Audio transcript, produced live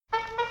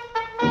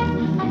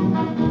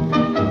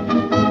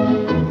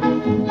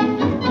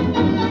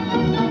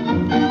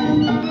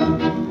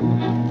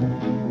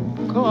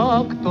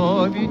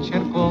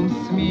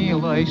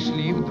дорогой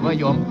шли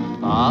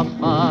вдвоем, а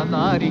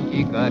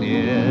фонарики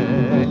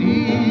горели,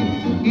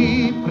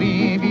 и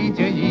при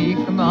виде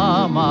их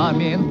на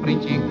момент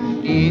притих,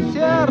 и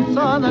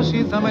сердца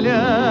наши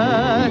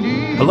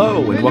замляли.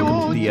 Hello, and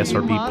welcome to the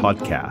SRB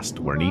podcast,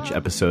 where in each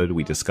episode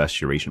we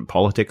discuss Eurasian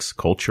politics,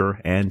 culture,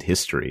 and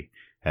history.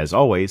 As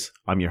always,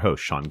 I'm your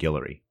host, Sean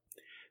Guillory.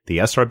 The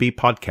SRB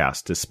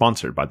podcast is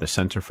sponsored by the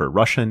Center for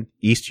Russian,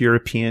 East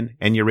European,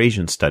 and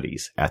Eurasian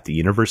Studies at the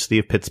University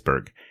of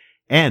Pittsburgh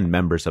and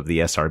members of the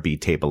SRB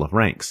Table of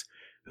Ranks,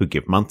 who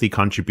give monthly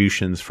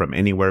contributions from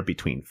anywhere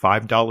between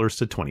 $5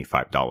 to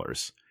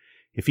 $25.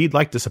 If you'd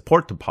like to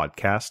support the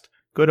podcast,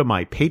 go to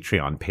my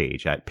Patreon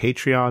page at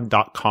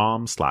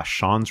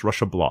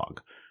patreon.com/Sean'sRussiaBlog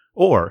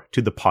or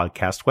to the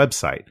podcast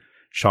website,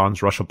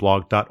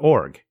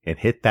 seansrussiablog.org, and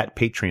hit that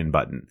Patreon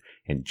button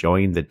and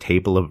join the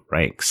Table of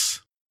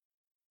Ranks.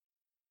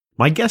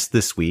 My guest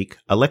this week,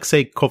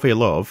 Alexey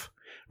Kovalyov,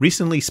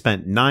 recently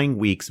spent 9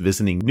 weeks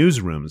visiting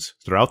newsrooms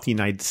throughout the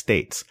United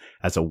States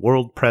as a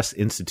World Press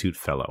Institute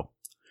Fellow.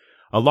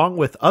 Along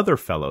with other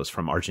fellows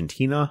from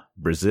Argentina,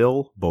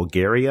 Brazil,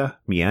 Bulgaria,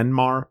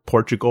 Myanmar,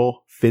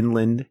 Portugal,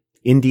 Finland,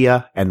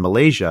 India, and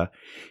Malaysia,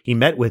 he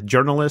met with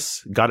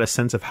journalists, got a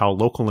sense of how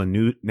local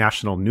and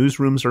national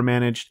newsrooms are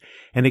managed,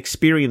 and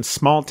experienced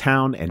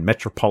small-town and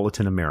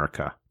metropolitan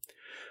America.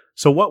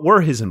 So what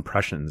were his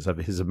impressions of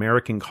his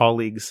American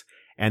colleagues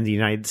and the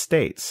United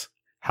States?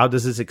 How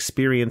does his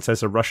experience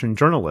as a Russian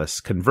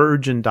journalist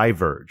converge and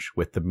diverge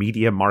with the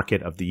media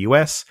market of the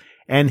U.S.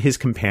 and his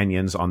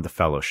companions on the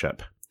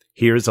fellowship?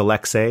 Here's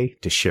Alexey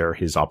to share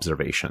his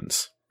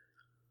observations.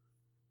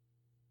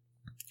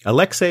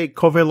 Alexey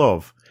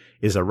Kovalyov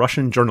is a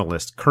Russian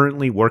journalist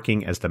currently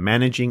working as the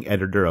managing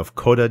editor of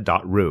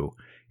Coda.ru,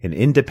 an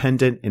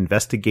independent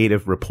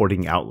investigative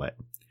reporting outlet.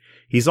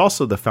 He's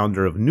also the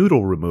founder of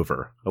Noodle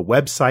Remover, a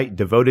website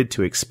devoted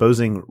to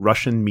exposing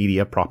Russian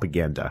media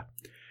propaganda.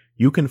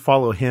 You can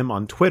follow him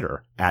on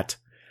Twitter at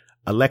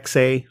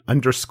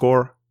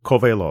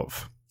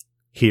Alexey_Kovalyov.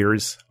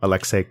 Here's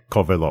Alexey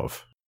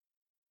Kovalyov.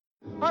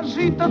 А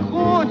жить-то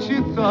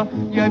хочется,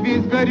 я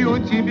весь горю,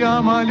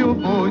 тебя молю,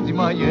 будь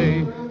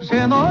моей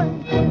женой.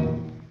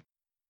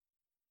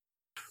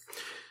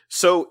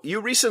 So you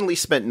recently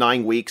spent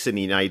 9 weeks in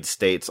the United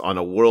States on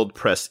a World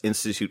Press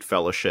Institute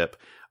fellowship.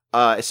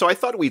 So I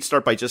thought we'd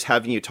start by just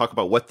having you talk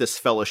about what this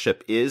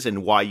fellowship is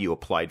and why you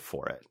applied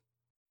for it.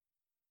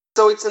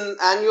 So it's an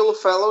annual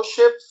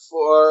fellowship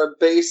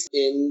based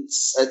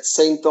at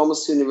St.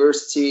 Thomas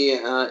University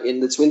in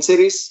the Twin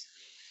Cities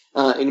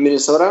in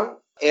Minnesota.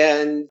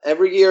 And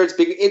every year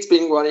it's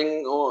been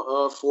running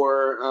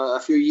for a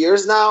few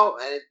years now,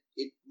 and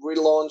it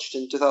relaunched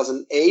in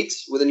 2008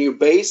 with a new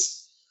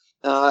base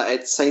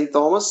at St.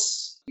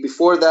 Thomas.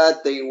 Before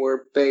that, they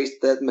were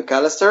based at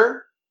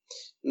Macalester.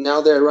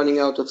 Now they're running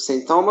out of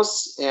St.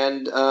 Thomas,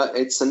 and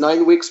it's a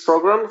 9 weeks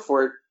program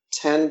for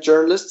 10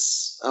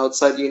 journalists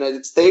outside the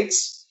United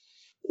States,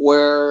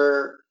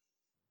 where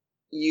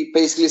you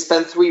basically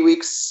spend 3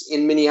 weeks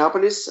in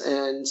Minneapolis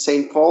and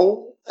St.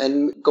 Paul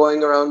and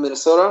going around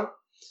Minnesota.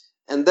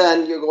 And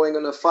then you're going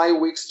on a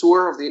 5 weeks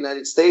tour of the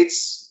United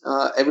States.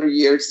 Every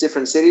year it's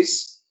different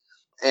cities.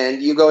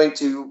 And you're going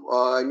to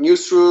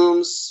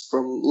newsrooms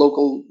from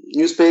local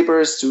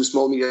newspapers to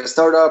small media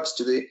startups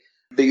to the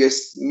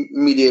biggest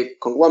media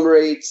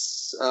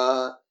conglomerates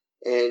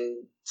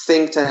and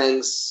think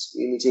tanks.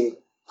 You're meeting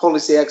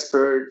policy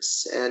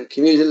experts and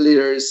community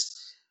leaders.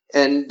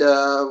 And,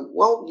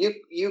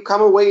 you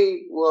come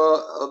away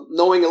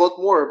knowing a lot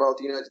more about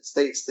the United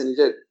States than you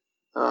did.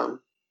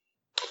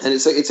 And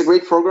it's a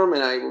great program,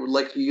 and I would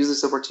like to use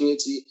this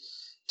opportunity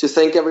to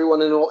thank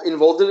everyone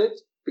involved in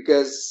it,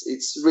 because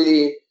it's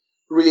really,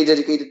 really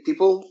dedicated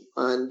people,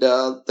 and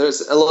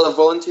there's a lot of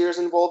volunteers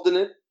involved in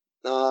it.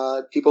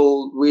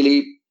 People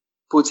really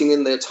putting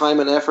in their time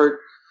and effort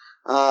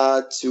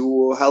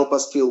to help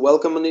us feel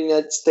welcome in the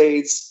United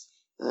States.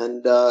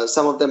 And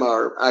some of them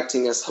are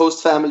acting as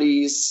host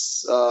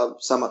families.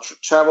 Some are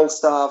travel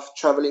staff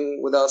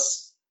traveling with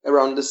us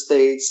around the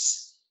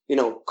States,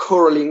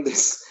 corralling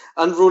this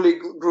unruly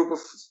group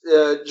of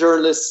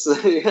journalists,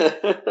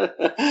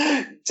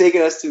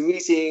 taking us to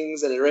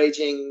meetings and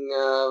arranging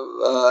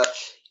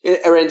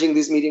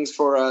these meetings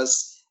for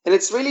us. And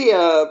it's really,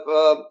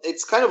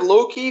 it's kind of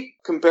low-key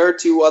compared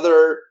to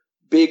other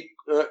big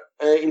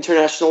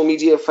international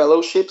media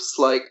fellowships,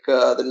 like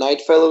the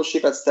Knight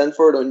Fellowship at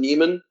Stanford or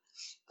Nieman.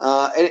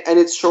 And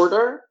it's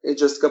shorter, it's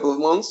just a couple of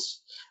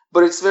months.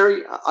 But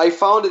I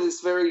found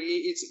it's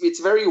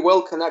very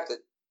well connected.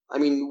 I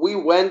mean, we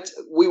went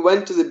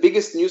to the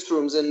biggest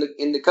newsrooms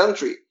in the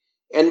country,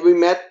 and we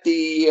met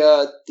the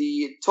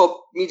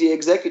top media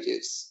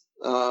executives.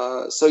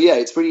 So yeah,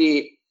 it's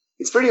pretty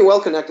well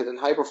connected and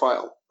high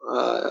profile.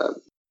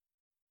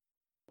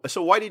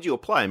 So why did you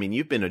apply? I mean,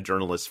 you've been a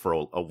journalist for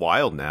a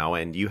while now,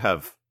 and you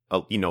have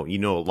you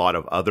know a lot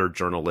of other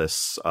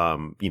journalists,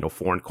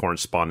 foreign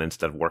correspondents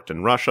that have worked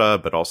in Russia,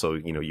 but also,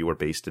 you were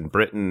based in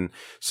Britain.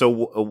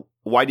 So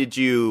why did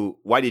you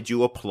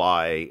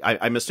apply?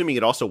 I'm assuming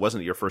it also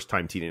wasn't your first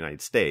time to the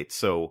United States.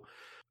 So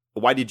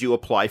why did you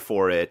apply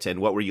for it, and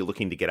what were you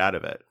looking to get out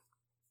of it?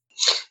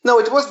 No,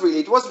 it was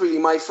really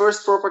my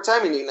first proper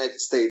time in the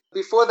United States.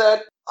 Before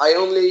that, I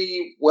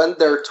only went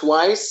there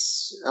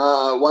twice,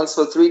 once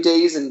for 3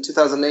 days in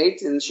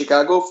 2008 in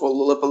Chicago for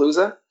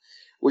Lollapalooza,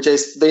 which I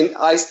spent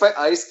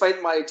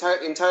my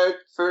entire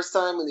first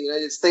time in the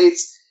United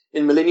States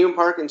in Millennium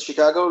Park in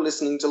Chicago,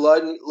 listening to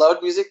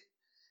loud music.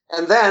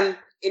 And then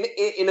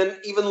in an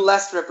even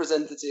less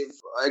representative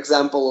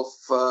example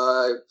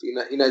of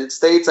United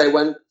States, I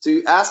went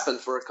to Aspen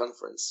for a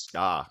conference.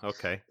 Ah,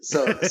 okay.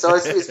 So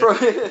it's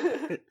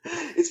probably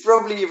it's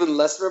probably even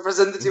less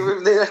representative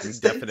of the United States.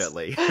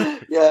 Definitely.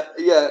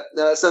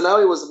 Yeah. So now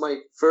it was my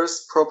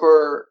first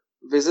proper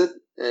visit,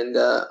 and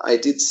I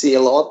did see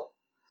a lot,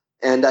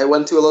 and I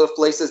went to a lot of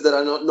places that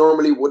I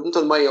normally wouldn't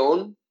on my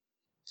own.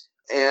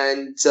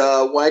 And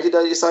why did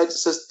I decide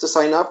to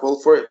sign up?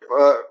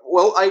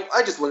 Well,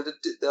 I just wanted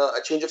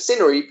a change of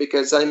scenery,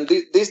 because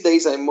these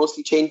days I'm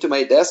mostly chained to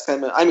my desk.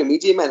 I'm a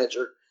media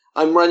manager.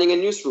 I'm running a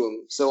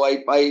newsroom, so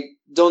I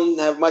don't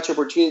have much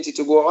opportunity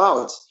to go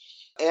out.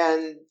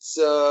 And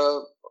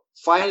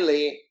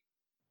finally,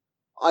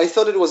 I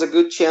thought it was a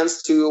good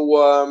chance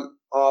to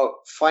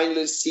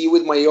finally see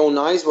with my own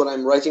eyes what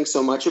I'm writing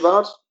so much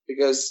about,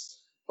 because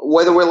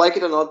whether we like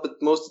it or not,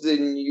 but most of the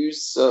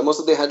news,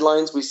 most of the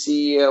headlines we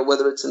see,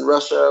 whether it's in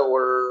Russia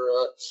or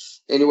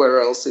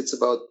anywhere else, it's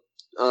about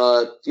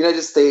the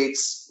United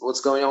States, what's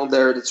going on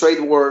there, the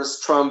trade wars,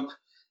 Trump,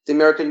 the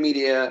American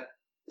media,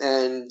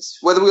 and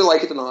whether we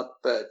like it or not,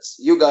 but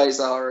you guys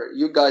are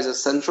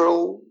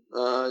central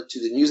to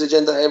the news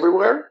agenda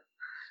everywhere.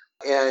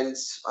 And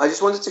I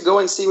just wanted to go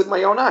and see with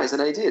my own eyes,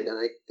 and I did,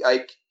 and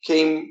I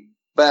came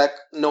back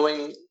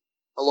knowing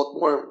a lot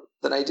more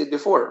than I did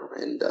before,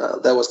 and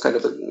that was kind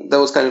of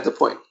the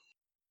point.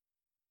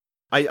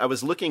 I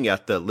was looking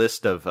at the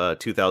list of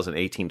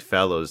 2018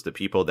 fellows, the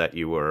people that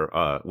you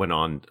went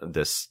on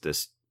this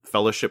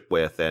fellowship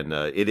with, and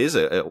it is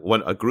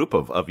a group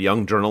of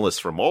young journalists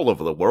from all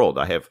over the world.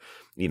 I have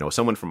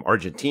someone from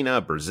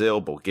Argentina,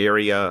 Brazil,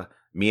 Bulgaria,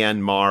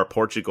 Myanmar,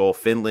 Portugal,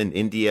 Finland,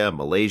 India,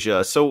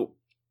 Malaysia. So,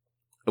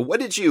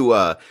 what did you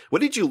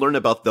learn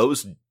about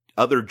those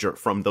other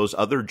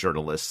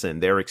journalists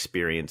and their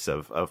experience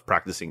of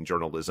practicing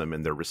journalism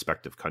in their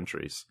respective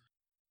countries?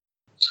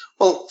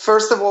 Well,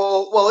 first of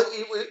all,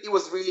 it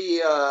was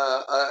really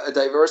a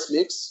diverse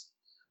mix,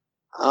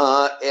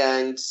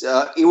 and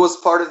it was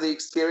part of the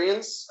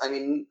experience. I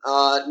mean,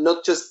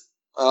 not just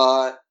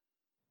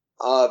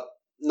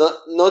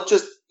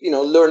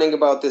learning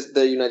about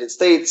the United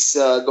States,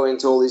 going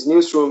to all these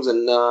newsrooms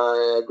and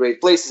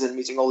great places and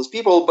meeting all these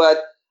people, but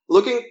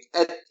looking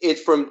at it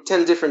from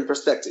 10 different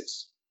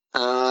perspectives.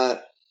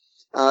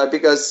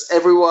 Because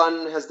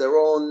everyone has their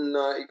own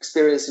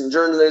experience in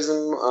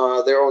journalism,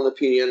 their own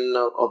opinion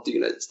of the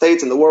United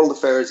States and the world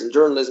affairs in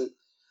journalism.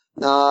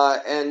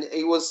 And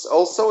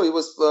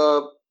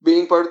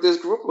being part of this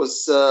group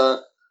was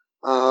a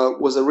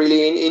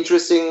really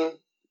interesting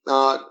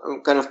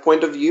kind of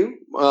point of view,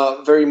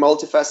 very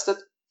multifaceted.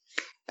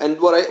 And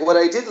what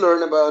I did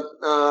learn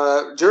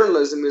about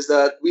journalism is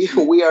that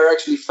we are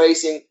actually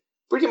facing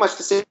pretty much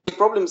the same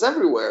problems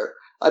everywhere.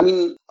 I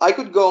mean, I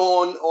could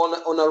go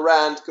on a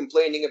rant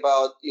complaining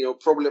about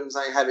problems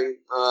I'm having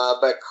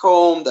back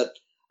home, that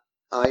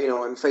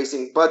I'm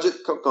facing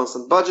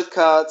constant budget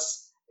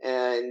cuts,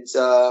 and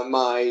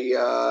my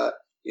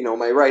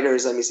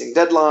writers are missing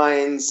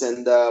deadlines,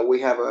 and we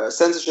have a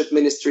censorship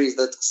ministry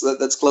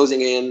that's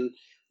closing in,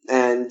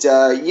 and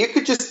you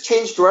could just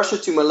change Russia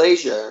to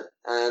Malaysia,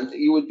 and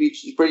it would be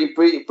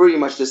pretty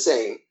much the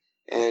same.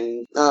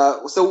 And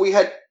so we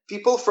had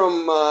people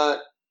from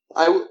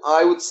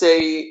I would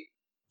say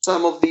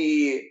some of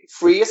the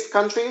freest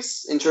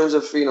countries in terms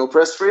of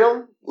press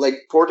freedom, like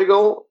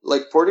Portugal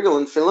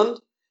and Finland,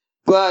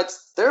 but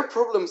their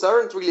problems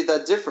aren't really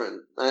that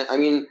different. I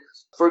mean,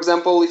 for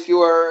example, if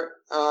you are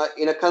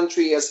in a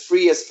country as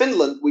free as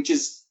Finland, which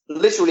is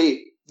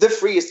literally the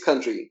freest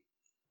country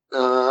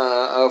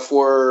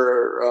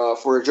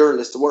for a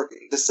journalist to work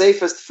in, the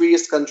safest,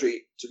 freest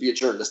country to be a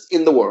journalist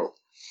in the world.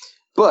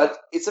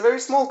 But it's a very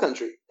small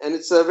country, and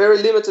it's a very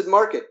limited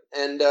market,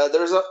 and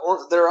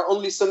there are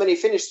only so many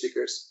Finnish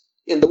speakers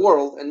in the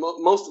world, and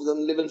most of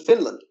them live in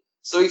Finland.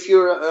 So if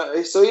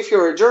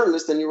you're a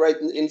journalist and you write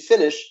in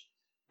Finnish,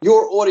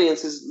 your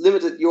audience is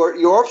limited. Your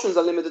options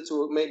are limited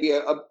to maybe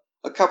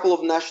a couple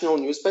of national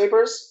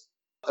newspapers,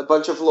 a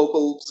bunch of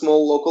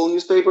small local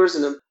newspapers,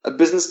 and a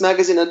business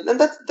magazine, and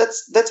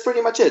that's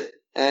pretty much it.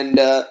 And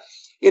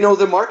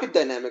the market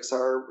dynamics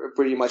are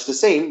pretty much the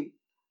same.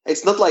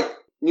 It's not like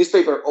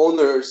newspaper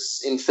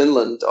owners in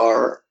Finland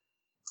are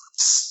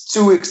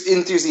too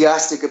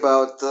enthusiastic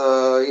about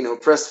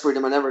press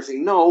freedom and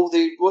everything. No,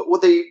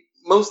 what they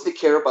mostly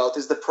care about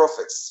is the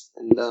profits,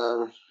 and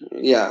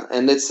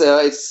and it's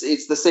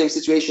the same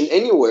situation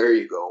anywhere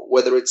you go,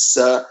 whether it's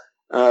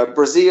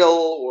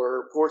Brazil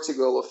or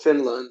Portugal or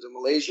Finland or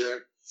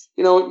Malaysia.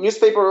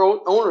 Newspaper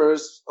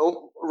owners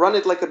run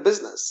it like a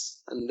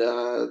business, and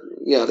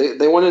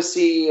they want to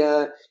see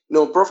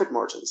profit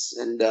margins,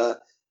 and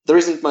there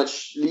isn't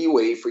much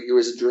leeway for you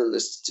as a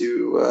journalist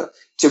to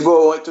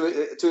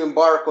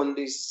embark on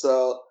these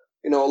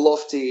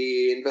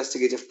lofty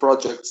investigative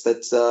projects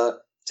that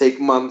take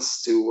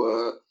months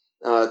to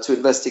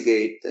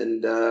investigate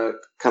and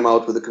come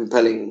out with a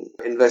compelling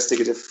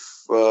investigative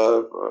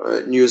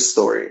news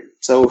story.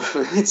 So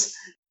it's.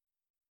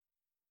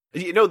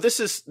 This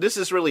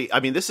is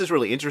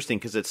really interesting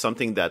because it's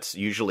something that's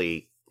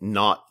usually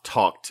not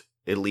talked,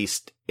 at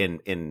least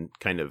in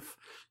kind of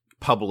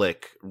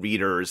public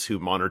readers who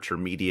monitor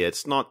media.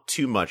 It's not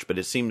too much, but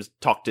it seems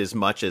talked as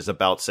much as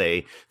about,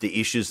 say, the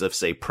issues of,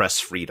 say,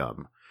 press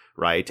freedom,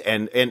 right?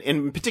 And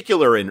in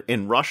particular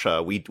in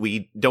Russia,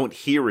 we don't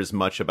hear as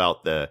much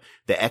about the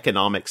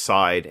economic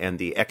side and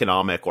the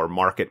economic or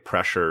market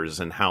pressures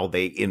and how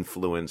they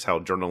influence how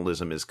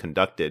journalism is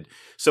conducted.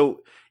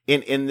 So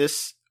in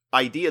this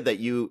idea that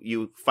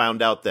you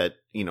found out that,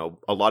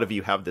 a lot of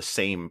you have the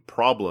same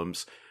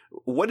problems,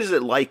 what is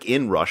it like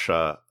in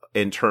Russia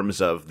in terms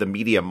of the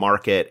media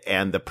market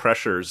and the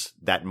pressures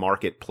that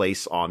market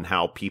place on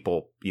how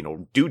people,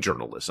 do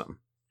journalism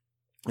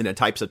and the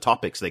types of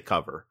topics they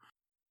cover?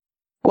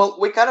 Well,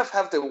 we kind of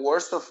have the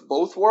worst of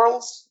both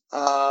worlds. We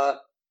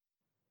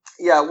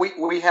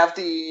have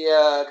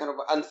the kind of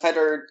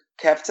unfettered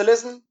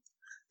capitalism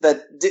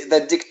that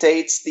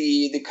dictates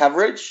the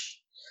coverage.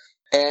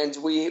 And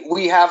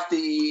we have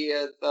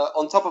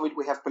on top of it,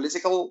 we have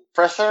political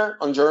pressure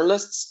on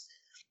journalists,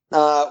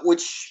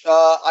 which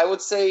I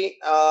would say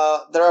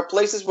there are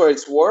places where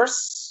it's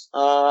worse.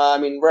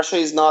 Russia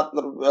is not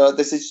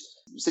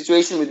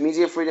situation with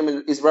media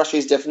freedom Russia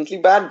is definitely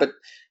bad, but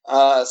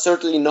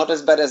certainly not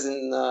as bad as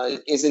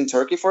in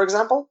Turkey, for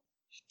example.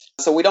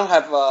 So we don't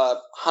have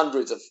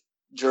hundreds of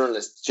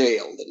journalists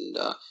jailed and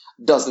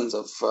dozens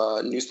of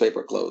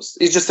newspaper closed.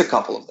 It's just a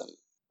couple of them,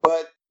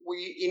 but.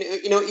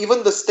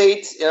 Even the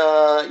state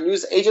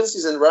news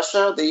agencies in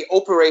Russia, they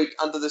operate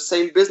under the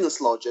same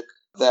business logic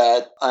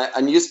that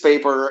a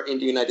newspaper in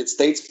the United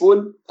States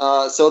would.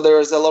 So there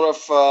is a lot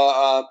of,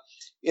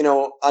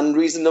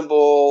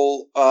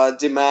 unreasonable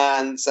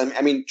demands.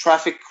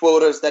 Traffic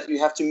quotas that you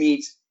have to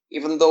meet,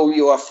 even though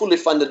you are fully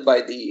funded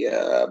by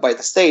the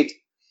state,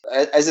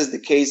 as is the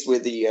case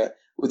with the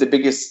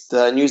biggest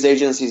news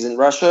agencies in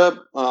Russia.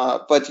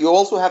 But you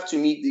also have to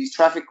meet these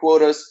traffic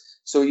quotas,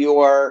 so you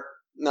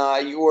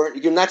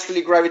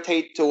naturally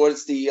gravitate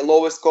towards the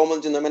lowest common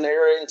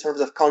denominator in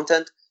terms of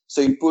content.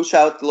 So you push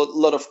out a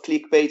lot of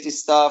clickbaity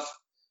stuff,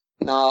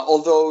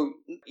 although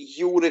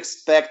you would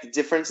expect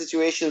different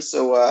situations.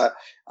 So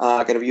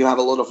you have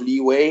a lot of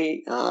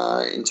leeway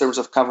in terms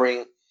of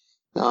covering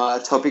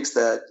topics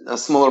that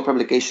smaller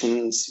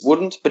publications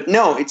wouldn't. But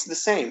no, it's the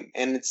same,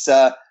 and it's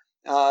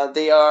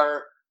they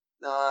are.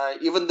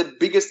 Even the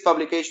biggest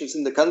publications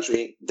in the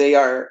country, they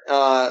are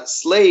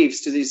slaves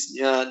to this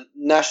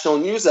national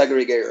news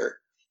aggregator.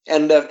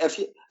 And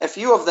a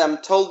few of them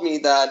told me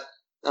that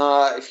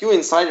a few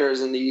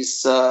insiders in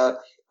these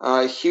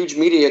huge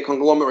media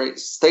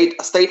conglomerates,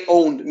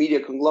 state-owned media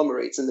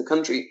conglomerates in the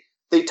country,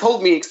 they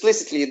told me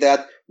explicitly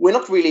that we're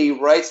not really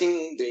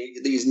writing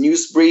these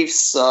news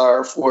briefs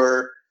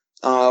for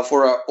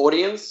our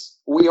audience.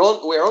 We're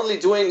only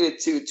doing it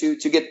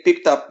to get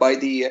picked up by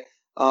the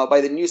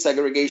news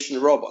aggregation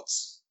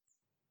robots,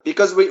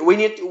 because we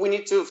need to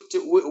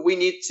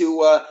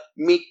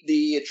meet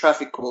the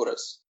traffic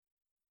quotas.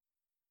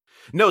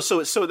 No,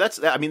 so that's,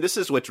 this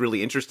is what's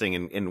really interesting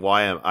and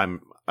why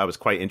I was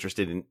quite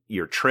interested in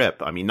your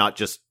trip. Not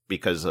just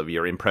because of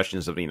your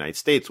impressions of the United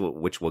States,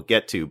 which we'll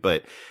get to,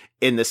 but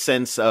in the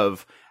sense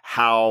of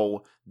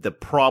how the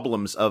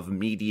problems of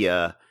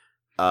media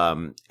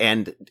and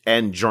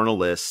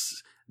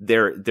journalists,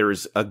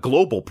 there's a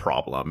global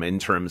problem in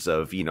terms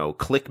of,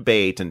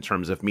 clickbait, in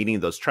terms of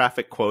meeting those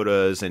traffic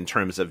quotas, in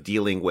terms of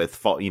dealing with,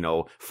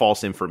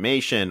 false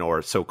information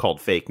or so-called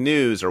fake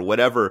news or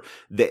whatever.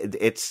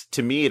 It's,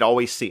 to me, it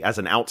always as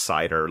an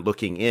outsider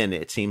looking in,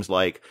 it seems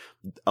like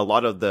a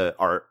lot of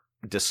our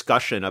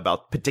discussion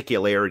about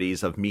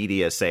particularities of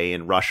media, say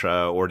in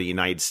Russia or the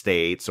United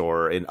States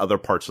or in other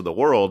parts of the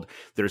world,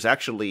 there's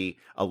actually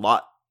a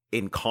lot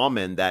in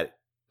common that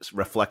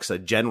reflects a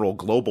general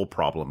global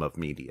problem of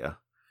media.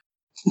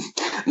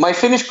 My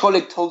Finnish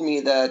colleague told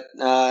me that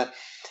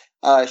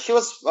she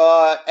was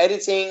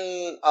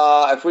editing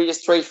a pretty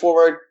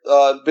straightforward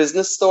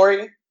business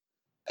story,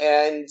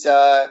 and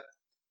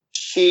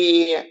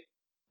she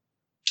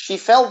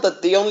felt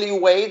that the only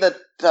way that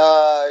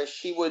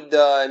she would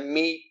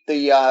meet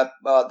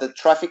the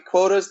traffic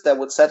quotas that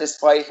would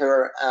satisfy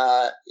her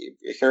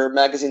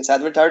magazine's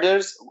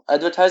advertisers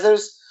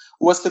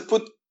was to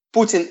put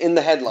Putin in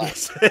the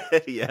headlines.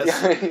 Yes.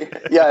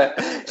 Yeah.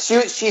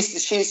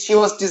 She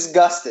was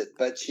disgusted,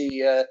 but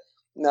she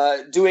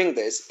doing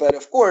this. But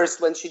of course,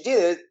 when she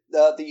did it,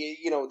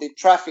 the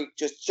traffic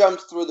just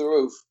jumped through the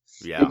roof.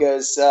 Yeah.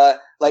 Because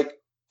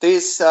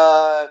this,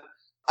 I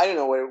don't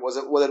know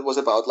what it was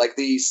about. Like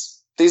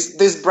this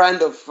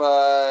brand of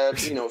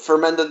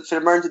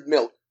fermented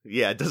milk.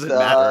 Yeah, it doesn't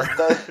matter.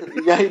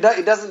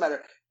 It doesn't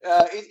matter.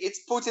 It's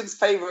Putin's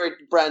favorite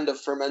brand of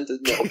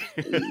fermented milk.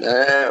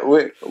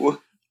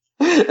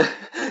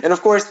 And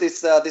of course,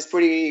 this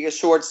pretty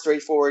short,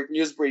 straightforward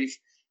news brief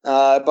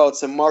about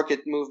some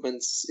market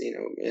movements,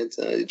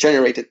 it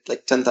generated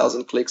like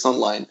 10,000 clicks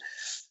online.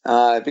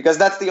 Because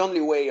that's the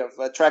only way of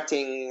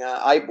attracting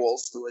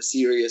eyeballs to a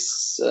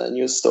serious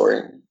news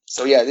story.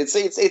 So yeah,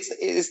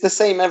 it's the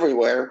same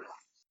everywhere.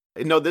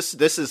 No, this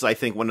is, I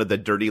think, one of the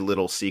dirty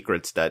little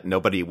secrets that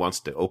nobody wants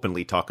to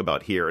openly talk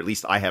about here. At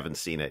least I haven't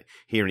seen it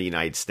here in the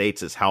United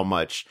States, is how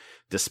much,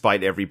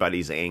 despite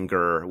everybody's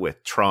anger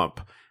with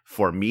Trump,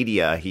 for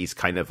media, he's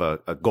kind of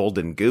a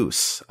golden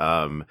goose,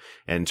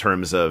 in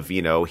terms of,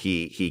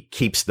 he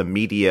keeps the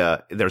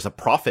media, there's a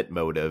profit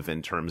motive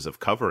in terms of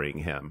covering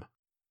him.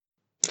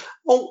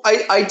 Oh,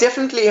 I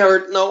definitely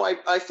heard. No,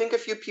 I think a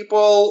few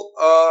people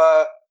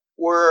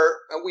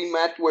we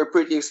met were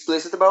pretty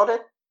explicit about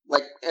it.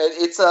 Like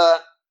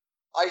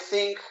I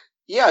think,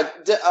 yeah,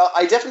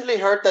 I definitely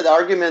heard that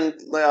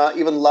argument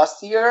even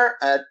last year.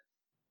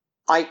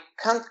 I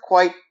can't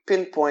quite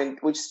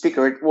pinpoint which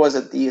speaker it was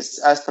at these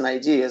Aspen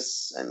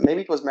Ideas, and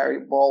maybe it was Mary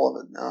Ball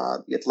of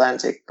the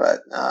Atlantic,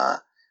 but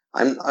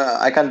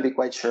I can't be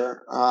quite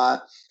sure.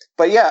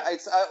 But yeah,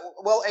 it's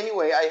well.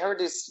 Anyway, I heard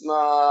this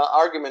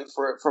argument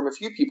from a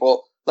few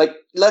people. Like,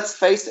 let's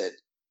face it,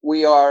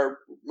 we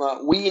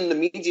in the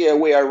media,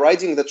 we are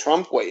riding the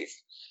Trump wave,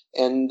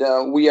 and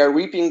we are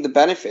reaping the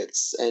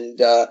benefits.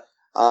 And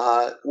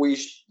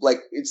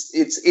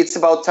it's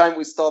about time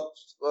we stop,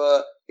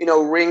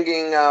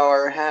 wringing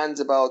our hands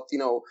about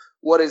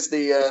what is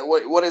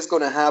what is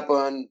going to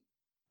happen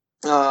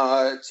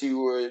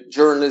to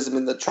journalism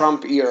in the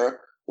Trump era.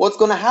 What's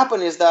going to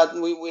happen is that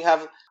we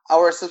have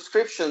our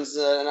subscriptions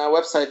and our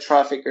website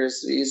traffic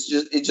is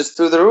just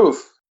through the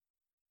roof.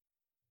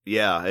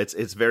 Yeah,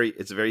 it's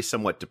very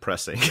somewhat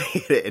depressing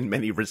in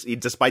many,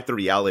 despite the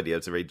reality,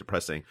 it's very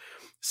depressing.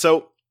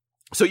 So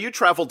you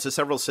traveled to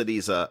several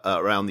cities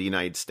around the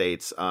United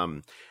States.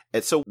 And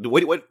so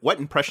what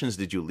impressions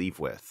did you leave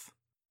with?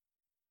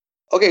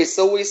 Okay,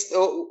 so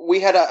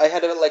I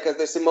had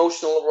this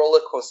emotional roller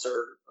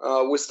coaster.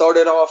 We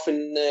started off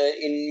in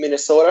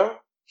Minnesota.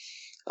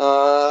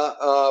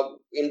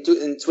 In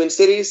Twin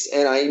Cities,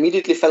 and I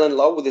immediately fell in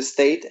love with the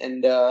state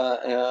and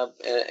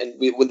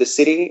with the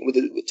city, with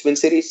Twin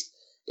Cities.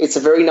 It's a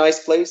very nice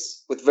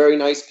place with very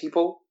nice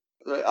people.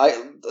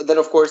 Then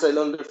of course I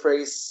learned the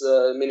phrase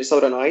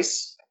Minnesota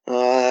nice,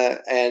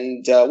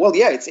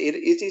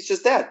 it's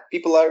just that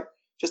people are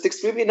just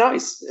extremely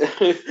nice.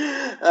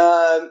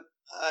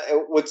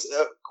 What's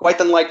quite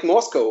unlike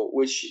Moscow,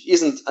 which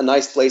isn't a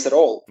nice place at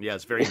all. Yeah,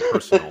 it's very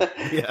impersonal.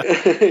 Yeah.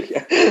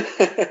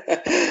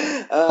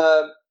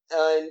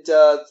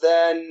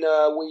 Then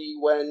we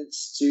went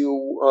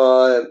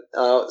to.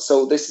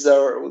 So this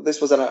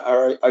was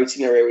our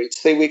itinerary.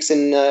 3 weeks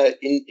in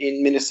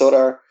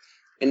Minnesota,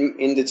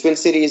 in the Twin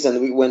Cities,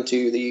 and we went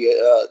to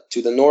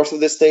the north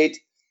of the state,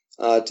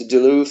 to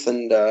Duluth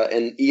and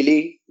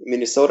Ely,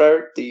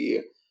 Minnesota,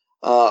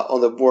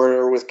 on the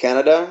border with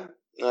Canada.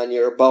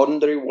 Near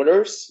Boundary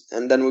Waters,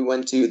 and then we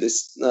went to the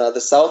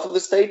south of the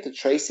state, to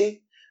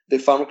Tracy, the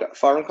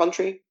farm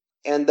country,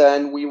 and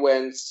then we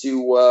went to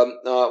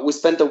we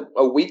spent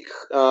a week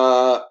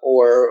or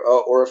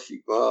a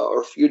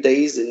few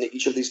days in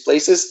each of these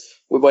places.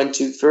 We went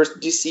to first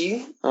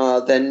DC,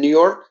 then New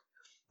York,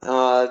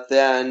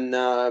 then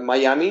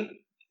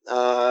Miami,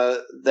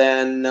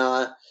 then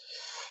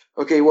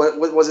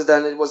what was it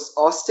then? It was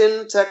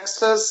Austin,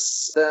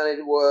 Texas. Then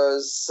it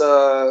was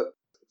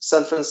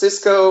San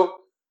Francisco,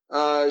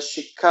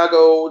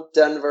 Chicago,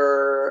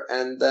 Denver,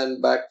 and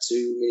then back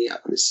to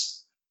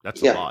Minneapolis.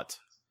 That's a lot.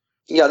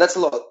 Yeah, that's a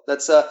lot.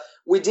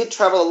 We did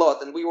travel a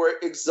lot, and we were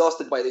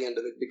exhausted by the end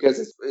of it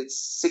because it's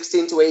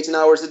 16 to 18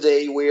 hours a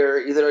day.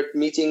 We're either at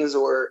meetings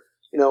or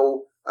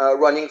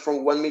running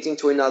from one meeting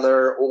to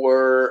another,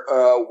 or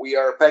we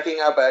are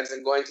packing our bags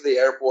and going to the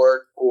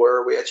airport,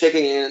 or we are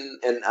checking in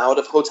and out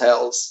of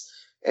hotels.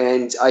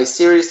 And I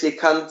seriously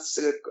can't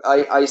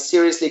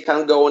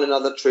go on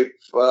another trip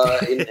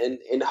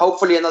in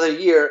hopefully another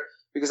year,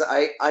 because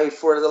I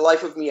for the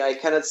life of me I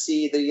cannot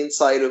see the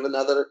inside of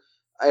another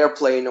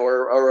airplane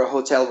or a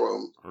hotel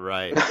room.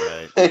 Right.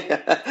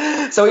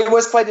 So it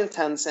was quite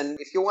intense. And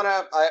if you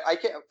wanna, I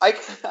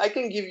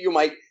can give you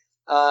my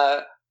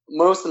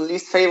most and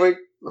least favorite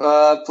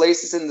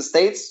places in the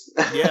States.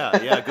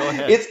 Yeah, go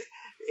ahead.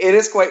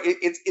 It's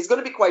going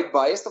to be quite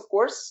biased, of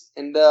course,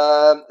 and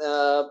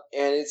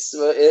it's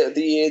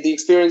the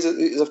experience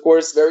is of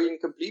course very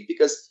incomplete,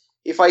 because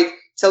if I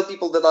tell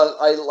people that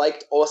I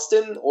liked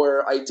Austin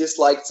or I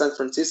disliked San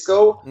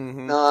Francisco,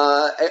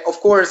 of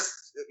course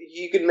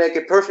you could make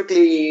a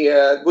perfectly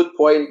good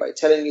point by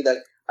telling me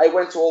that I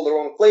went to all the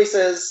wrong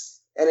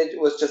places and it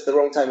was just the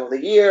wrong time of the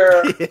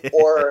year,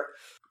 or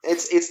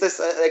it's this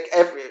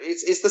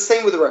it's the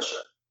same with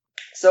Russia.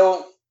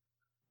 So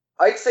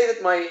I'd say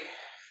that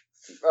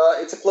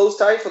it's a close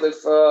tie for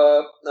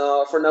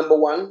number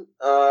one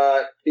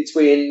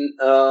between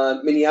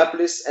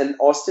Minneapolis and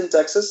Austin,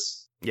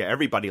 Texas. Yeah,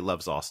 everybody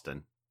loves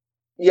Austin.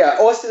 Yeah,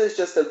 Austin is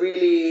just a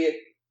really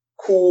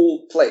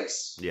cool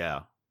place.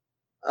 Yeah.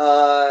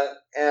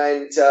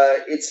 And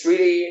it's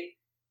really,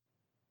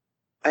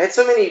 I had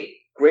so many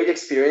great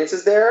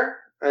experiences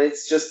there, and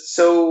it's just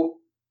so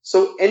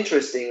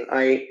interesting.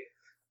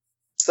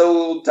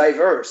 So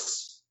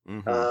diverse,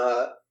 and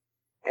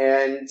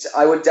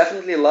I would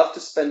definitely love to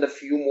spend a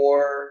few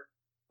more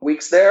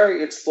weeks there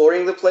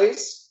exploring the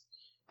place.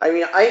 I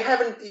mean, I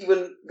haven't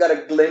even got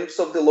a glimpse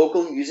of the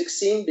local music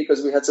scene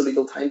because we had so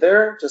little time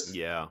there, just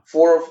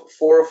 4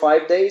 or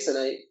 5 days, and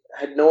I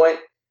had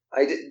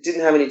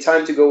didn't have any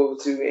time to go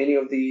to any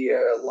of the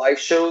live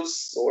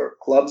shows or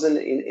clubs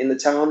in the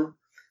town.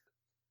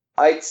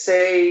 I'd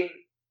say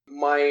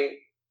my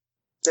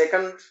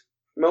second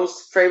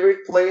most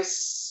favorite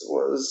place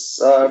was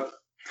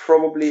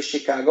probably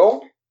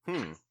Chicago.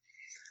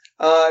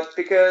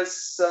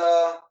 Because,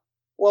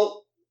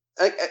 well,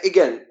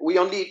 again, we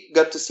only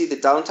got to see the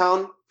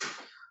downtown,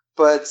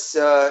 but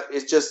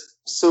it's just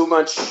so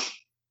much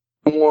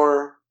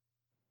more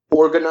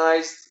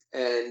organized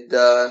and,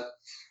 kind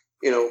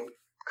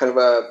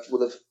of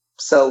with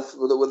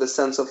a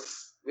sense of,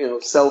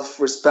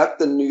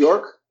 self-respect in New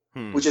York,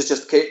 which is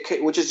just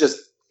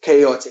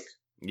chaotic.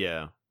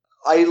 Yeah.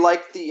 I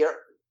like the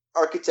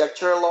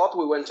architecture a lot.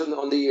 We went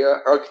on the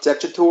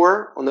architecture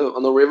tour, on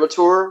the river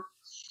tour,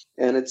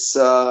 and it's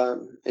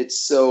so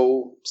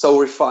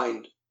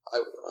refined.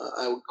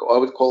 I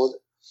would call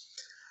it.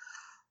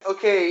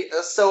 Okay,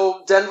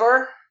 so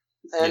Denver,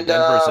 and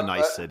Denver's a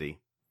nice city.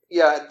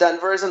 Yeah,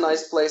 Denver is a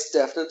nice place,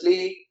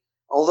 definitely.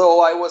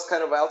 Although I was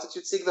kind of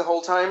altitude sick the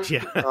whole time.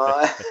 Yeah.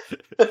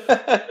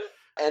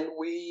 And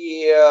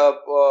we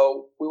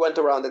went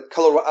around in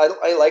Colorado.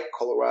 I like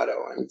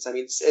Colorado. I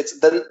mean, it's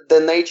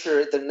the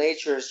nature. The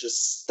nature is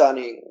just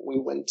stunning. We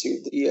went to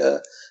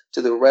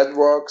the Red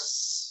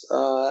Rocks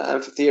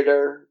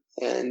amphitheater,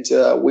 and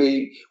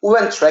we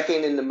went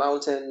trekking in the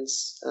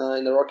mountains,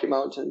 in the Rocky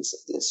Mountains.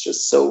 It's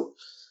just so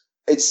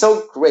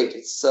great.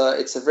 It's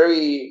a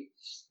very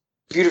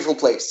beautiful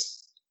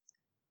place.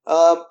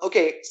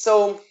 Okay,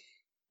 so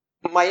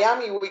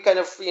Miami, we kind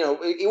of,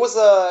 it was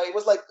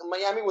like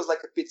Miami was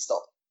like a pit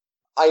stop.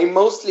 I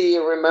mostly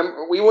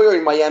remember we were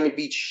in Miami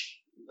Beach,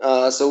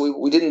 so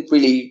we didn't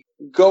really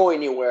go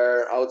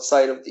anywhere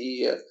outside of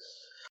the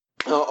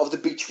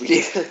beach,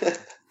 really.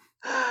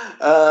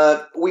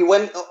 We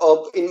went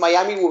in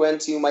Miami. We went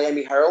to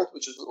Miami Herald,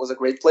 which was a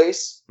great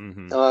place,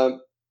 and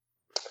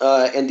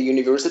the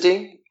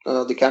university.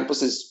 The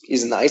campus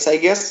is nice, I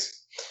guess,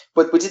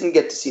 but we didn't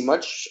get to see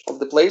much of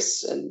the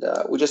place, and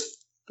we just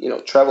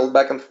traveled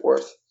back and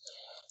forth,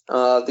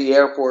 the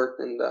airport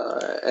and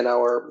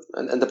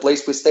the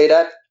place we stayed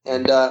at,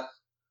 and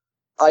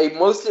I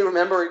mostly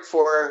remember it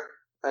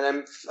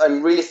and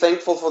I'm really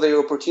thankful for the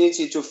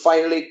opportunity to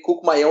finally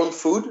cook my own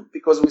food,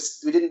 because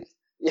we didn't,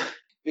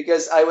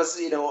 because I was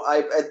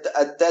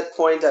at that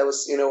point I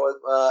was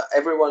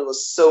everyone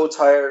was so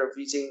tired of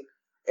eating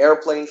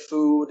airplane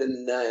food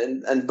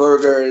and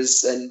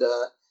burgers and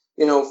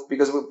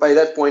because by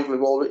that point we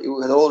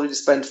had already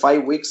spent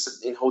 5 weeks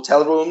in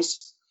hotel rooms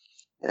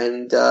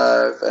and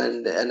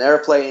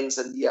airplanes,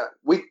 and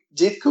we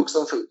did cook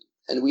some food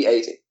and we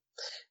ate it.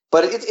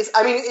 But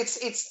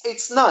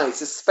it's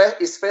nice,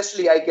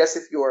 especially I guess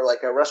if you are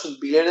like a Russian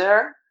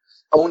billionaire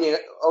owning a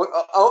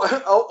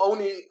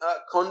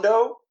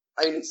condo.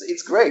 I mean,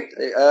 it's great.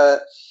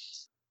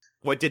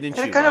 What didn't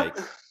you like?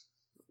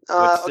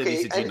 What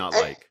cities did you not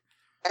like?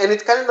 And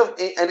it kind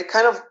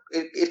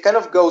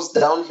of goes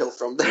downhill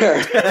from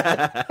there.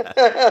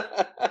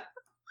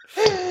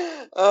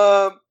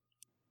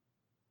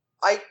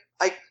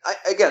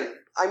 Again,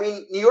 I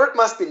mean, New York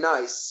must be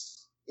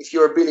nice if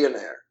you're a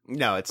billionaire.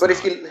 No, it's but not.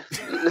 If you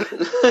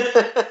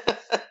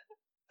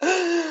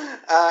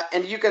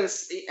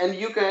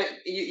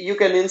you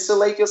can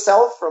insulate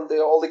yourself from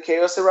all the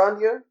chaos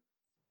around you,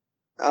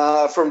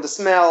 from the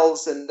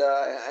smells and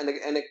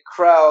the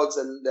crowds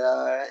and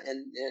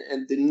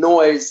the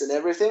noise and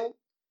everything.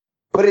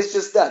 But it's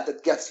just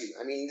that gets you.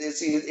 I mean,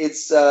 it's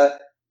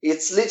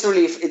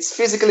literally, it's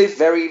physically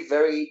very,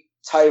 very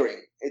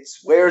tiring. It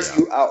wears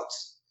you out.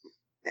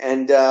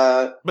 And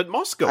but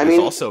Moscow is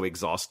also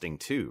exhausting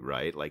too,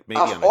 right? Like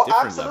maybe on a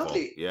different level.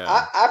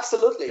 Yeah,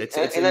 absolutely. It's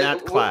in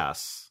that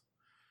class.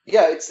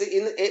 Yeah, it's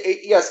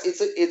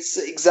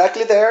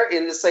exactly there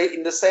in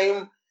the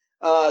same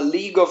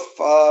league of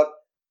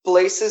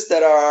places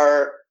that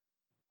are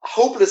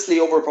hopelessly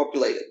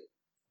overpopulated.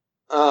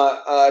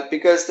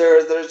 Because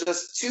there's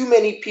just too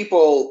many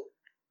people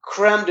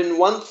crammed in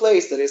one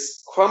place that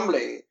is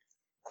crumbling.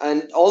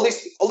 And all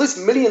these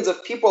millions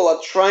of people are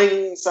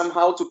trying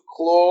somehow to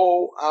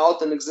claw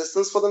out an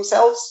existence for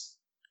themselves,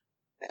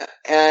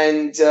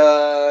 and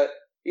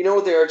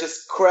they're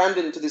just crammed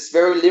into this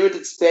very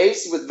limited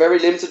space with very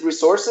limited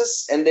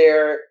resources, and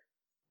they're,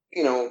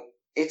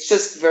 it's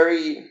just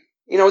very,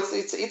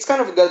 it's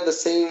kind of got the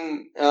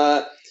same,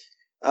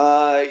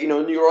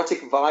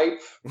 neurotic vibe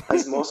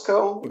as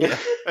Moscow.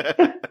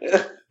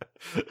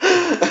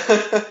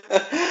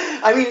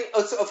 I mean,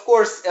 of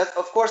course,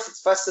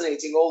 it's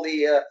fascinating. All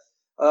the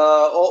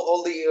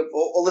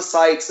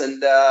sites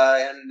and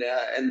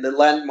the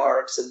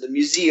landmarks and the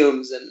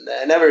museums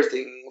and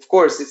everything. Of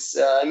course, it's.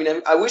 I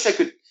mean, I wish I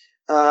could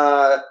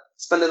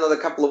spend another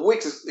couple of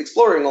weeks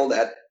exploring all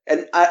that.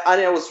 And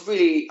I was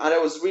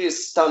really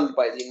stunned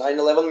by the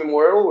 9/11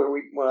 memorial, where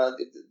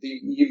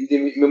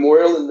the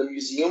memorial in the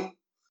museum.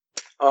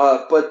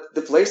 But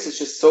the place is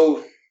just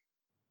so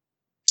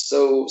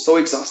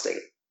exhausting.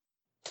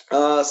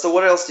 So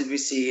what else did we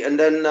see? And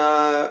then,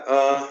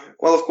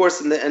 well, of course,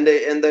 the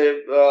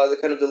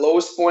kind of the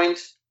lowest point,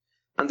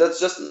 and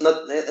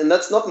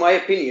that's not my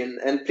opinion.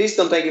 And please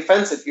don't take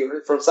offense if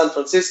you're from San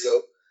Francisco.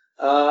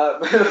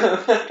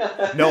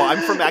 No,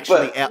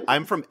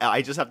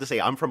 I just have to say,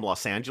 I'm from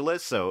Los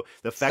Angeles, so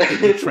the fact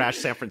that you trash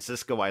San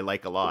Francisco, I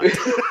like a lot.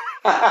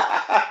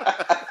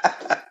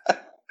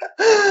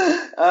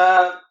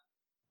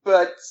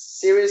 But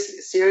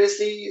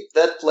seriously,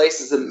 that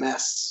place is a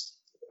mess.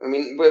 I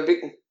mean, we're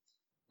big.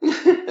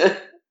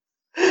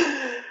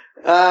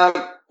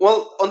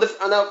 Well,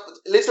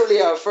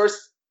 literally our first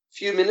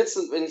few minutes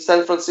in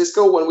San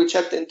Francisco, when we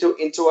checked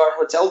into our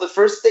hotel, the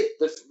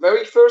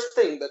very first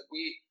thing that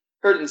we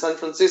heard in San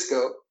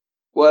Francisco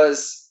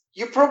was,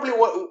 you probably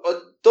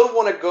don't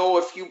want to go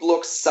a few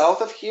blocks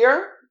south of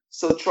here,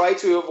 so try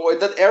to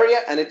avoid that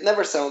area. And it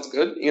never sounds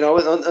good, you know.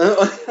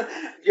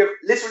 You're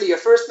literally your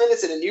first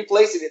minutes in a new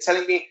place, and you're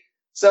telling me,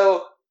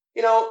 so,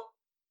 you know, a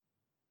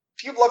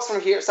few blocks from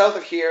here, south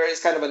of here,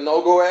 is kind of a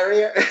no-go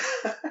area.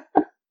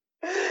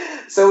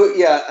 So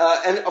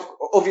yeah, and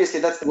obviously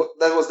that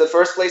was the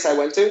first place I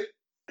went to,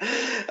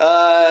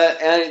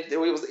 and it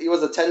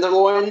was a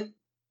Tenderloin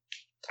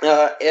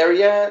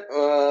area,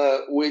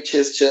 which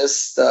is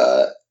just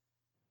a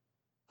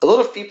lot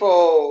of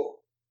people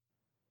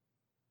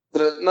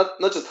that are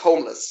not just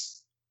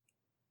homeless.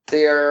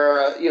 They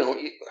are,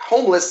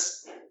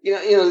 homeless.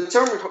 The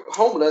term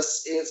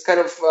homeless is kind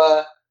of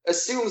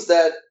assumes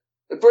that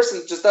a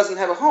person just doesn't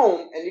have a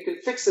home, and you can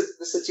fix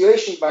the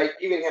situation by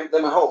giving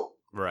them a home,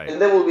 right?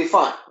 And they will be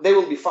fine.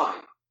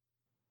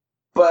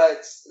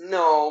 But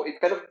no, it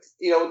kind of,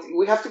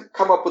 we have to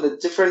come up with a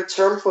different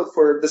term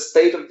for the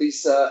state of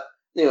these,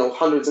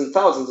 hundreds and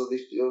thousands of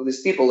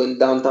these people in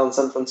downtown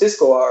San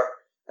Francisco are,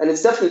 and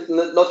it's definitely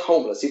not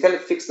homeless. You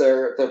cannot fix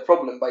their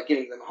problem by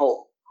giving them a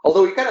home.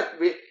 Although you cannot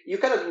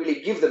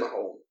really give them a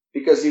home,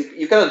 because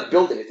you cannot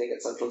build anything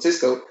at San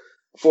Francisco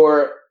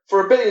for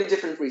a billion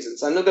different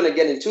reasons. I'm not going to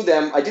get into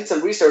them. I did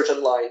some research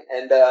online,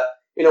 and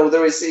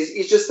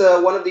it's just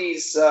one of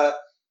these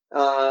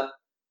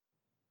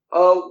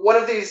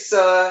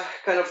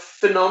kind of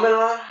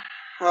phenomena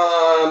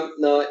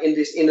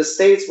in the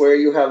States, where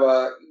you have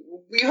a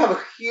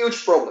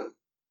huge problem,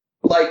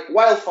 like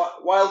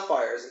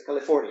wildfires in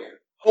California,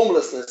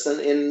 homelessness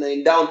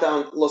in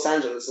downtown Los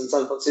Angeles and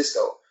San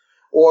Francisco,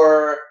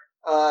 or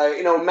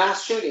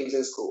mass shootings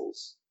in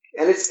schools.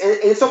 And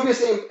it's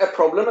obviously a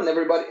problem, and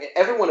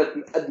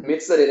everyone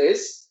admits that it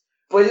is,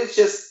 but it's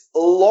just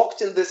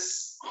locked in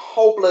this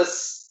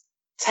hopeless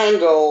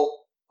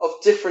tangle of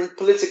different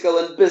political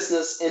and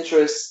business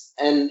interests,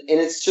 and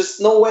it's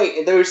just no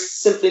way. There is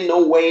simply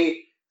no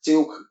way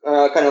to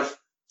kind of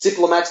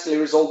diplomatically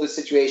resolve this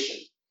situation.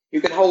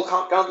 You can hold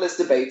countless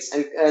debates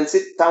and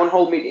sit town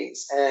hall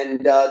meetings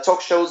and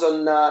talk shows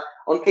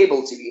on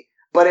cable TV,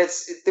 but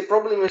the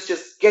problem is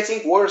just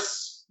getting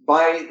worse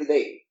by the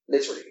day,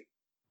 literally.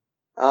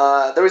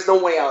 There is no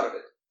way out of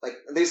it. Like,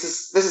 this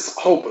is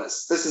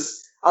hopeless. This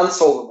is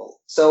unsolvable.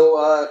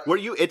 So were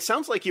you? It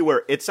sounds like you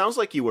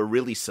were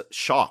really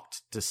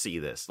shocked to see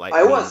this. Like,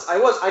 I was.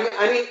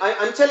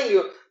 I'm telling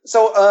you.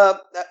 So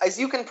as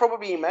you can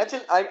probably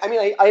imagine,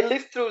 I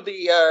lived through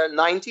the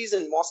 90s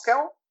in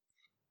Moscow,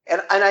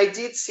 and I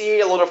did see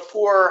a lot of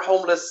poor,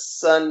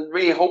 homeless, and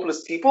really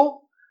hopeless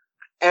people.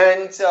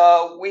 And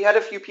we had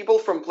a few people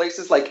from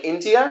places like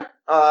India.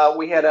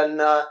 We had an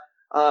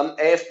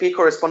AFP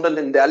correspondent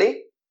in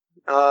Delhi,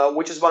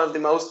 which is one of the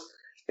most,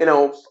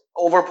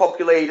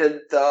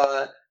 overpopulated,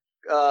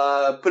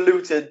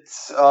 polluted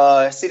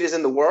cities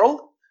in the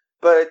world.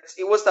 But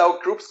it was our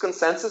group's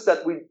consensus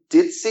that we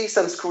did see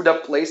some screwed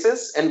up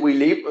places, and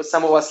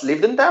some of us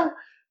lived in them,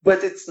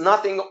 but it's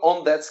nothing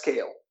on that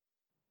scale.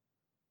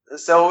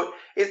 So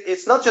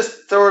it's not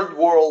just third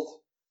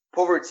world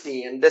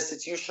poverty and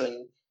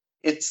destitution.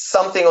 It's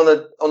something on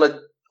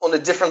a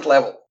different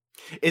level.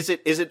 Was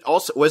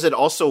it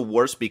also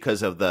worse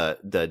because of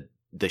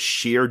the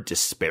sheer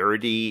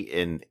disparity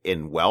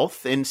in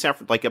wealth in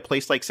like a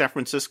place like San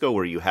Francisco,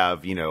 where you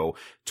have,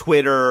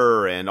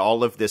 Twitter and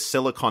all of this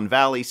Silicon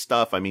Valley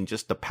stuff? I mean,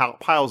 just the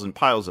piles and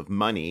piles of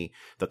money,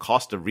 the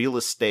cost of real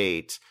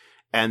estate,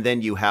 and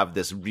then you have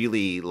this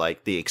really,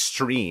 like, the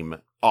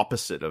extreme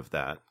opposite of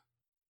that.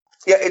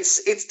 Yeah,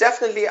 it's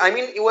definitely. I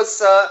mean, it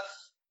was.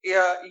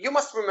 Yeah, you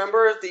must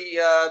remember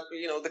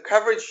the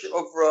coverage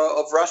of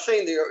Russia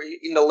in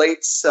the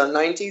late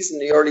 90s and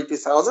the early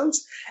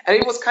 2000s, and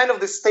it was kind of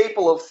the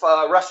staple of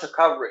Russia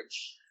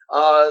coverage.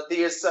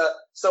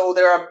 So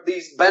there are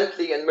these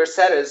Bentley and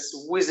Mercedes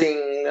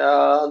whizzing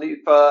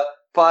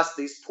past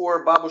these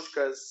poor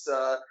babushkas,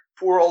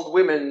 poor old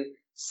women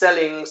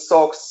selling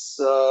socks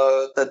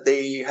that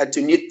they had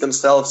to knit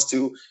themselves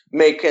to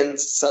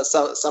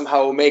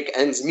somehow make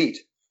ends meet.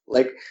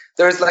 Like,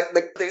 there's like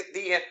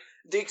the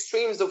the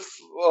extremes of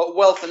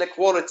wealth and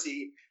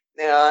equality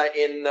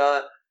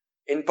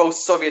in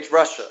post-Soviet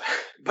Russia.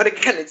 But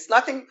again, it's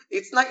nothing.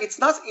 It's not. It's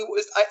not. It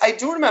was. I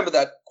do remember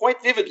that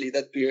quite vividly.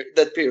 That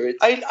period.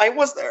 I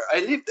was there. I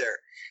lived there,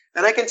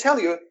 and I can tell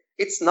you,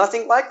 it's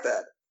nothing like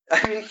that.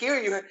 I mean, here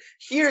you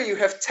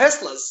have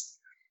Teslas.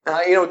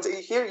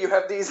 Here you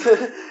have these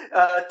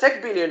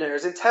tech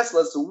billionaires in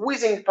Teslas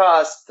whizzing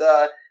past.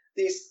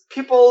 These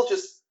people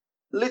just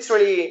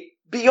literally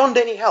beyond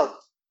any help.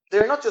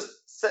 They're not just,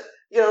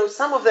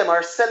 some of them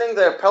are selling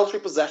their paltry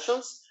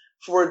possessions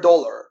for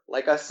 $1.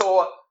 Like I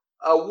saw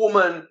a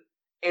woman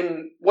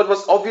in what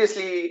was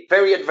obviously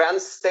very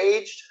advanced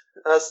stage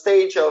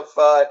of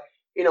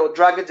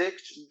drug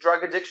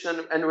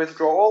addiction and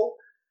withdrawal,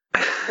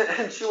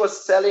 and she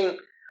was selling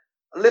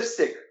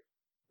lipstick.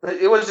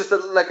 It was just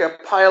like a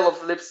pile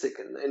of lipstick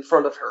in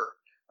front of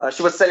her.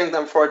 She was selling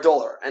them for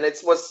 $1, and it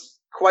was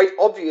quite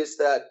obvious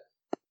that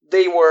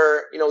they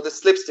were,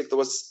 this lipstick that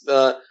was,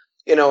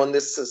 and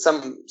this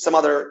some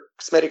other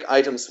cosmetic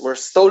items were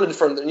stolen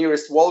from the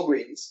nearest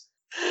Walgreens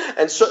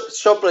and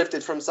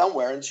shoplifted from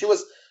somewhere, and she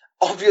was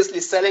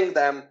obviously selling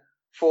them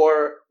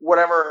for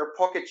whatever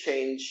pocket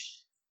change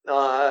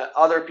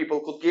other people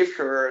could give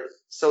her,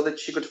 so that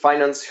she could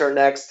finance her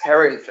next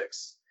heroin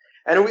fix.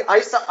 And I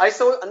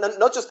saw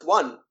not just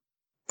one,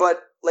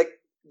 but like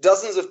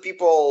dozens of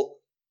people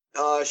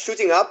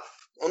shooting up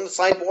on the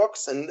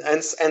sidewalks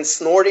and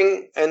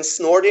snorting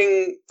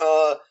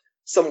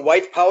some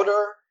white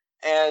powder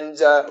and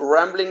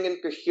rambling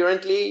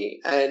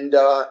incoherently and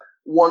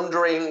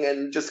wandering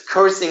and just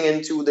cursing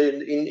into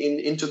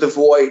the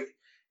void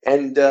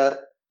and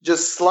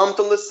just slumped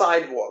on the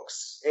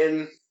sidewalks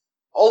and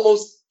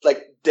almost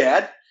like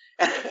dead.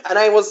 And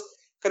I was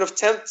kind of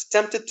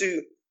tempted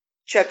to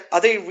check,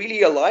 are they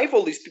really alive?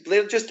 All these people,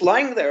 they're just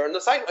lying there on the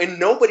side, and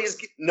nobody's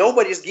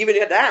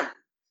giving a damn.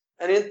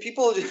 And then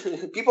people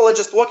are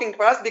just walking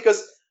past,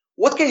 because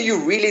what can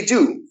you really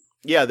do?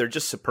 Yeah, they're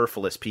just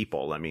superfluous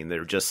people. I mean,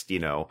 they're just,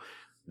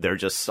 they're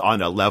just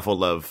on a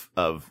level of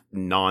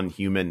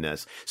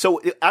non-humanness.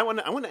 So I want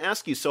to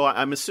ask you, so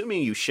I'm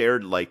assuming you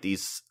shared like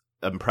these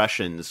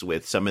impressions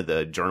with some of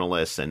the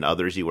journalists and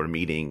others you were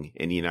meeting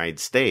in the United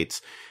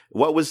States.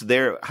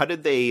 How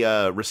did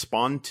they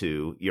respond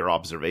to your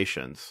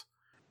observations?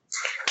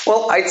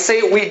 Well, I'd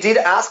say we did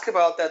ask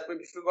about that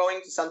if we're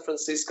going to San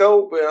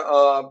Francisco,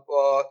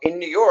 in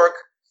New York.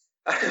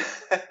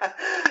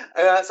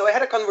 So I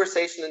had a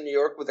conversation in New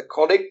York with a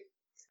colleague,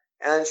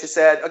 and she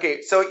said,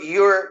 "Okay, so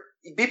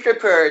be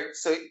prepared."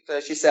 So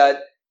she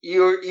said,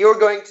 "You're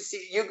going to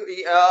see.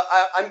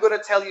 I'm going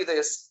to tell you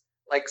this.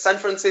 Like San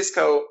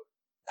Francisco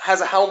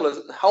has a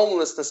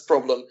homelessness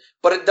problem,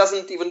 but it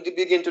doesn't even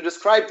begin to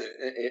describe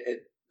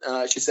it."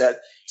 She said,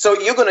 "So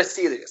you're going to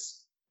see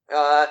this."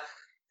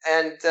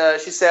 And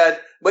she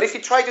said, "But if you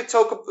try to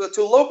talk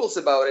to locals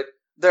about it,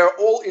 they're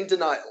all in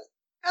denial."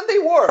 And they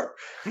were.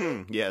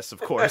 Yes, of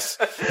course.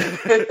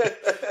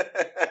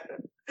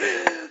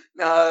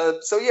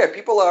 So yeah,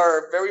 people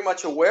are very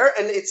much aware,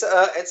 and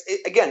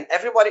again,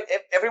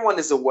 everyone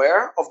is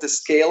aware of the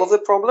scale of the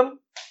problem.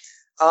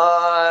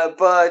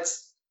 But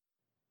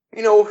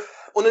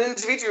on an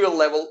individual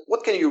level,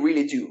 what can you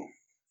really do?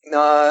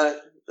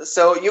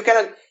 So you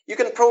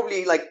can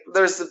probably, like,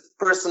 there's a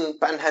person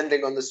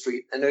panhandling on the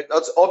street, and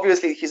he's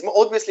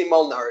obviously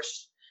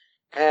malnourished,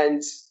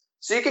 and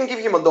so you can give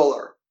him $1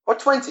 or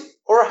 20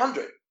 or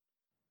 100,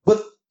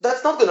 but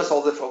that's not going to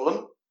solve the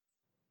problem.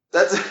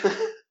 That's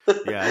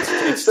yeah,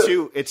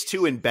 it's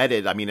too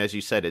embedded. I mean, as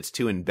you said, it's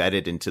too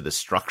embedded into the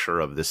structure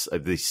of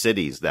these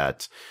cities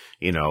that,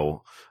 there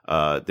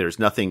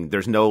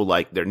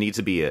needs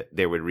to be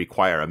there would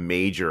require a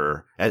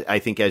major, I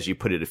think, as you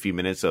put it a few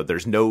minutes ago,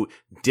 there's no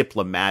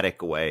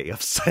diplomatic way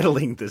of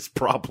settling this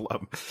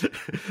problem.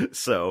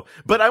 So,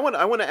 but I want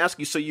to ask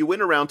you, so you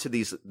went around to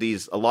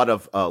these a lot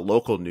of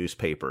local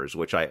newspapers,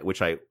 which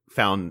I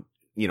found,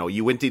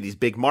 you went to these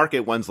big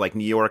market ones like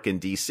New York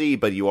and DC,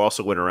 but you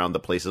also went around the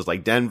places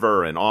like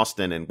Denver and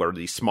Austin, and where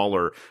these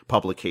smaller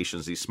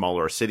publications, these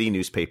smaller city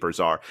newspapers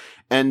are.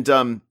 And,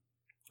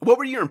 what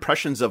were your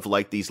impressions of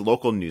like these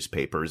local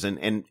newspapers?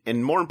 And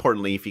more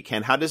importantly, if you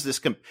can, how does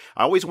this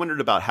I always wondered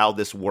about how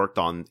this worked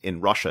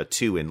in Russia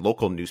too, in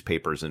local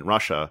newspapers in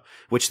Russia,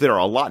 which there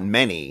are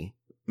many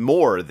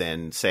more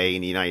than say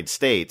in the United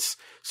States.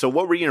 So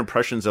what were your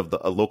impressions of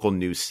a local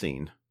news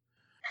scene?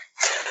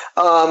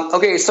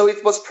 Okay, so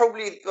it was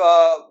probably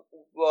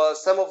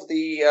some of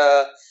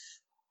the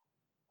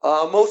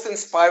most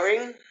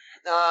inspiring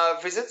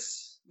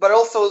visits, but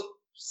also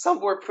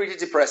some were pretty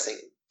depressing.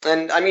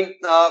 And I mean,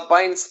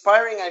 by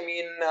inspiring, I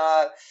mean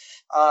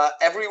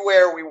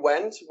everywhere we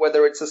went,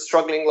 whether it's a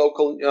struggling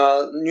local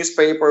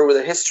newspaper with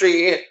a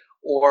history,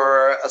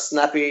 or a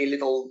snappy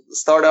little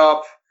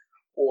startup,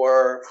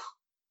 or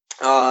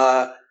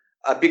a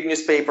big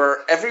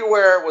newspaper,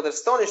 everywhere what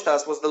astonished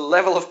us was the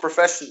level of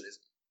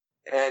professionalism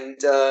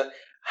and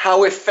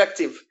how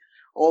effective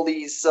all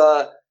these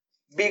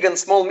big and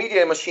small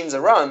media machines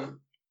are run.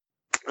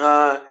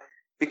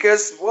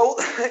 Because, well,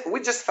 we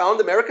just found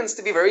Americans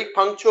to be very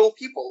punctual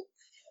people.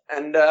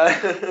 and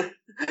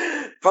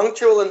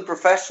punctual and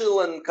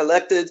professional and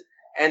collected.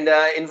 And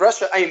in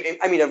Russia,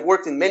 I mean, I've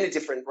worked in many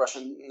different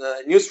Russian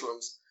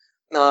newsrooms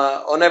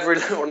on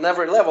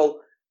every level,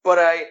 but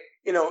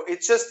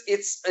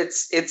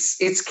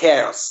it's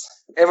chaos.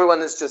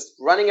 Everyone is just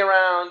running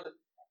around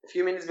a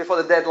few minutes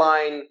before the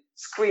deadline,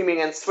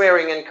 screaming and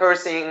swearing and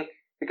cursing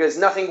because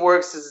nothing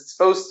works as it's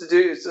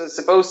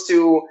supposed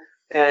to,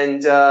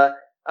 and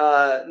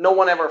no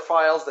one ever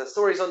files their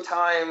stories on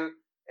time,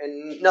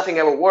 and nothing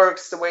ever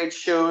works the way it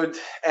should,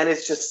 and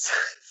it's just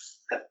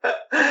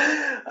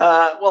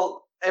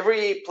well,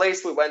 every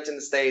place we went in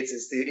the States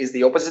is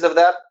the opposite of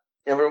that.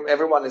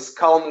 Everyone is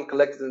calm and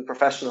collected and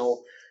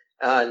professional,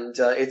 and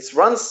it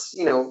runs.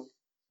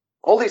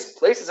 All these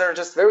places are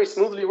just very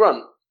smoothly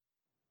run,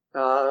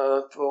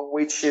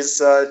 which is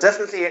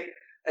definitely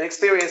an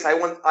experience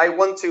I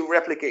want to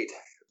replicate.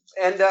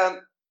 And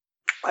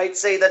I'd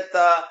say that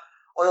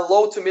on a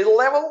low to middle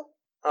level,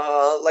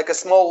 like a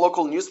small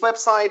local news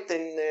website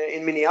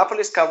in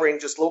Minneapolis covering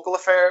just local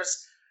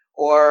affairs,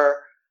 or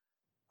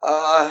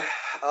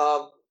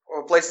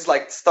places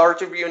like Star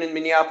Tribune in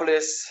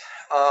Minneapolis,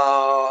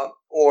 or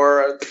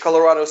the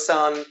Colorado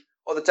Sun,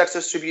 or the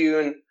Texas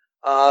Tribune,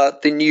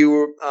 the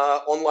new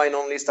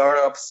online-only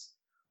startups.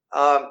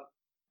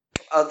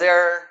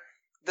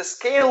 The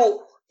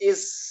scale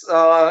is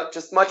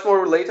just much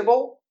more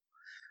relatable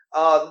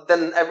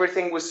than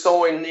everything we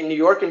saw in New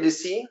York and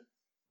DC.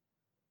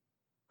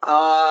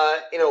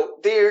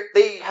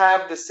 They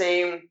have the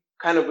same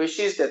kind of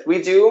issues that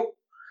we do.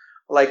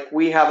 Like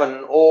they have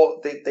an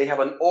old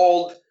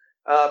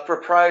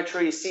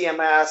proprietary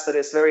CMS that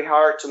is very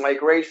hard to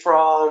migrate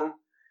from,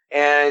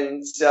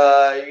 and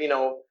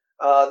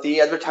the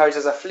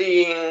advertisers are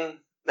fleeing,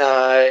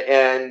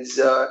 and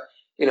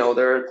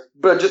their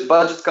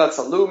budget cuts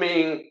are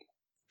looming.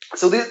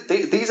 So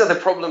these are the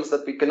problems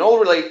that we can all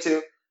relate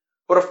to.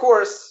 But of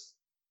course,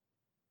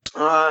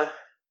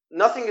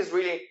 nothing is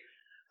really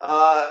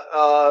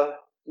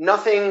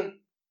nothing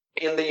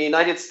in the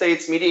United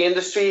States media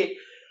industry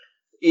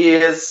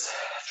is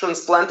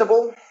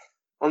transplantable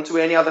onto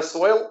any other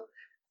soil,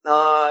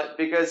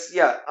 because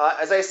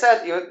as I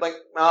said,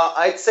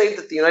 I'd say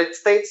that the United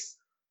States,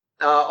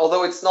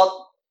 although it's not,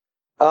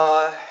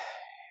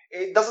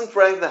 it doesn't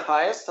rank the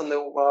highest on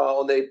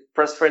the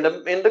press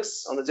freedom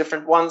index on the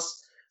different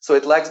ones, so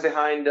it lags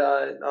behind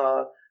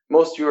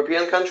most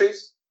European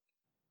countries.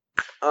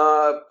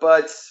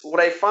 But what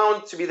I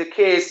found to be the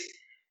case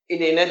in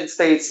the United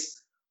States,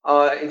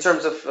 in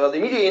terms of the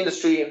media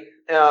industry,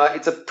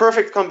 it's a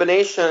perfect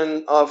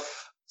combination of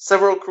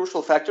several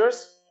crucial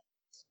factors.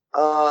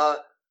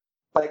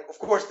 Of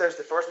course, there's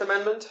the First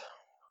Amendment,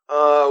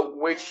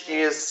 which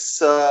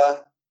is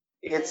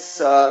it's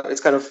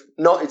kind of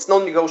it's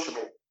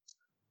non-negotiable,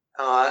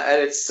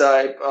 and it's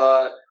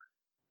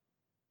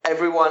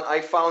everyone.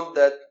 I found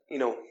that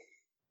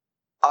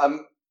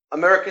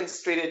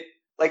Americans treated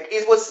like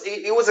it was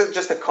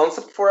just a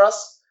concept for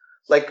us,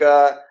 like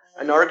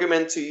an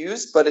argument to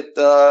use, but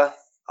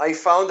I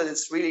found that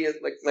it's really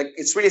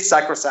it's really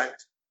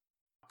sacrosanct.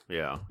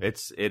 Yeah,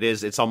 it's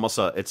almost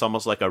like it's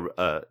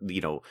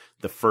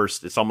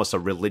almost a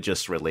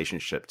religious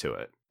relationship to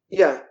it.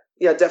 Yeah,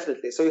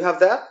 definitely. So you have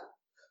that,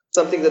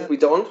 something that we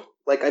don't.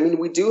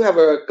 We do have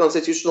a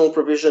constitutional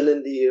provision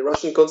in the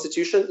Russian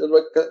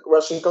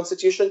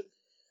constitution,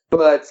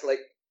 but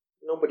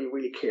nobody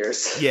really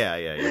cares. Yeah.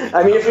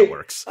 I mean, if it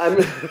works.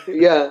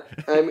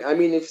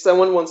 If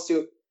someone wants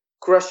to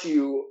crush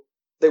you,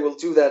 they will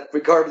do that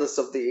regardless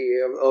of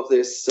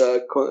this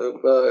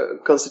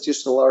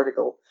constitutional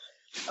article.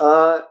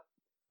 And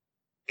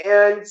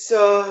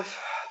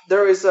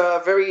there is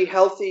a very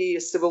healthy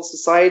civil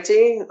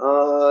society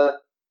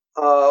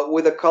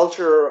with a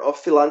culture of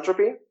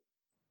philanthropy,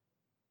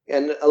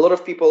 and a lot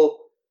of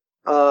people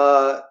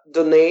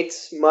donate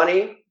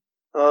money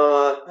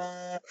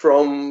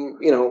from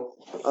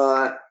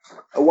a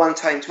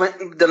one-time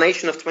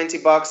donation of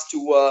 $20 to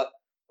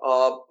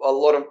a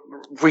lot of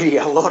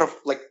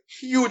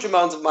huge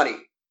amounts of money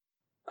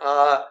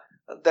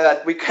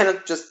that we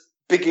cannot just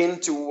begin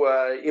to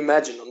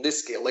imagine on this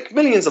scale, like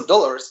millions of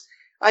dollars.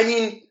 I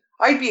mean,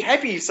 I'd be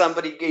happy if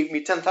somebody gave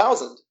me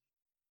 10,000.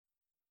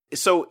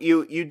 So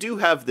you do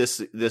have this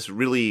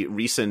really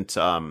recent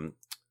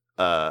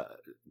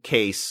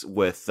case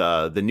with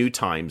the New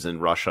Times in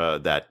Russia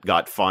that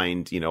got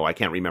fined. I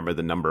can't remember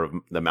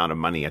the amount of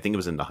money. I think it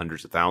was in the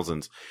hundreds of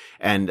thousands,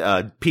 and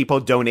people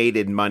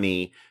donated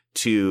money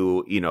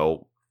to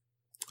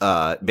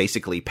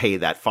basically pay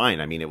that fine.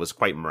 I mean, it was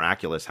quite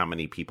miraculous how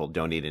many people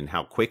donated and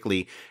how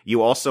quickly.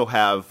 You also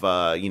have,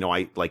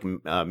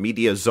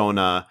 Media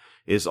Zona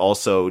is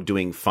also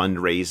doing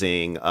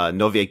fundraising.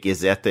 Novaya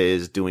Gazeta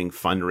is doing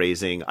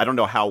fundraising. I don't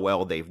know how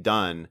well they've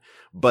done,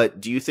 but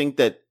do you think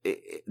that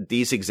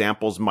these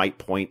examples might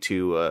point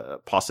to a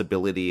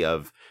possibility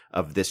of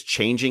this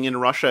changing in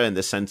Russia, in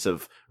the sense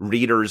of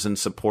readers and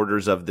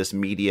supporters of this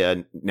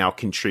media now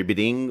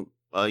contributing,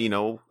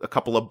 a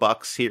couple of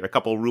bucks here, a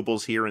couple of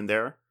rubles here and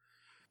there?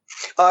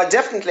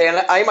 Definitely.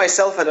 And I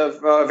myself had a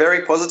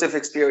very positive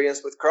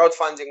experience with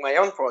crowdfunding my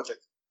own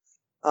project.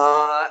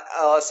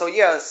 So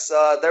yes,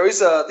 there is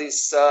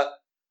this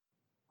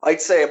I'd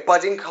say a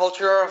budding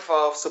culture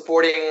of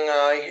supporting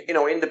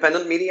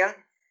independent media,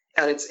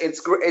 and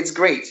it's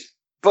great.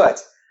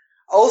 But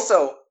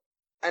also,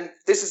 and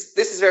this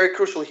is very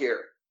crucial here.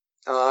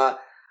 Uh,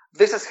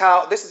 this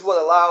is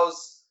what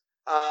allows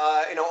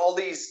all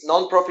these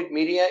non-profit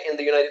media in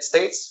the United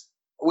States,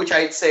 which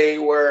I'd say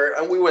were,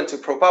 and we went to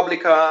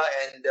ProPublica,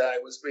 and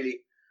it was really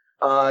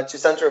to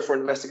Center for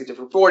Investigative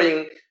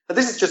Reporting. But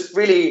this is just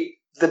really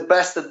the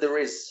best that there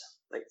is.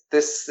 Like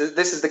this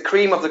is the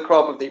cream of the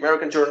crop of the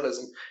American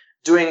journalism,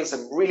 doing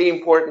some really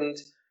important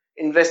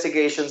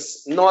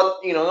investigations,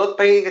 not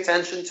paying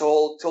attention to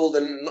all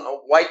the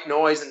white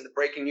noise and the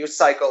breaking news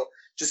cycle,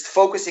 just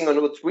focusing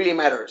on what really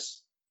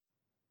matters.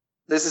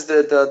 This is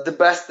the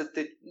best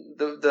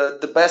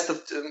the best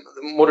of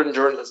modern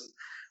journalism.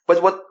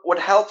 But what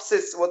helps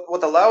is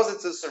what allows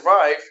it to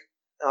survive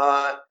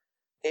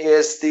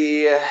is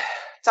the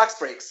tax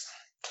breaks.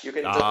 You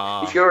can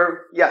if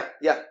you're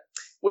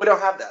we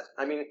don't have that.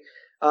 I mean,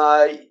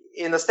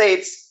 in the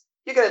States,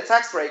 you get a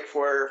tax break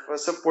for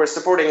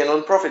supporting a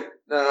non-profit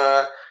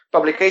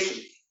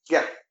publication.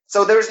 Yeah,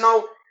 so there's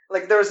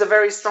a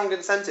very strong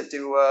incentive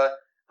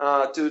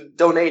to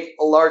donate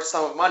a large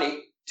sum of money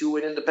to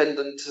an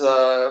independent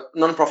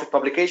non-profit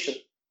publication.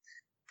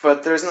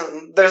 But there's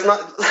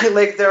not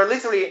like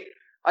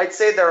I'd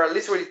say there are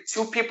literally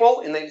two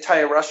people in the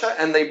entire Russia,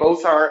 and they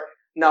both are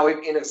now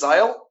in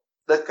exile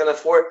that can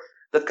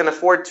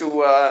afford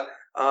to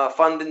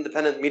fund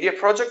independent media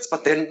projects,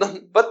 but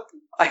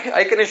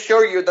I can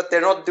assure you that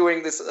they're not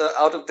doing this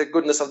out of the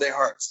goodness of their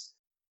hearts.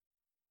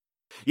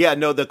 Yeah,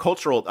 no, the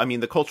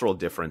cultural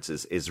difference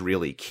is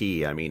really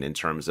key. I mean, in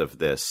terms of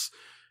this,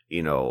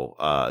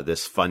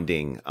 this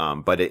funding.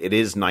 But it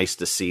is nice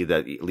to see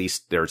that at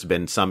least there's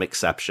been some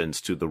exceptions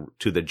to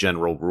the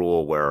general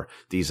rule where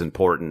these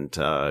important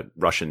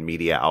Russian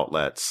media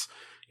outlets,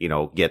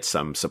 get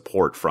some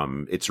support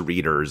from its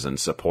readers and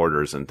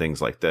supporters and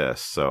things like this.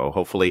 So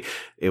hopefully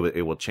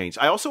it will change.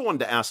 I also wanted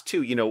to ask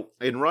too,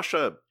 in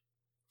Russia,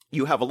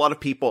 you have a lot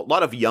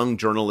of young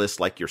journalists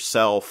like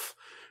yourself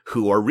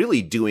who are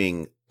really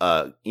doing,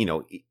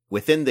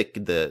 within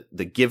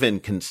the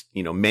given,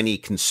 many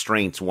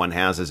constraints one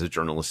has as a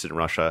journalist in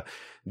Russia,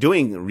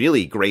 doing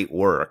really great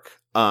work.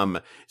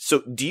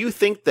 So do you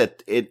think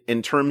that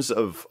in terms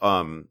of,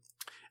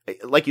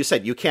 like you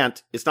said,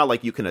 it's not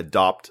like you can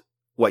adopt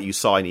what you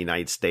saw in the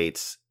United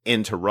States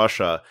into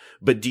Russia,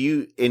 but do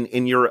you,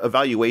 in your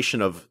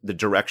evaluation of the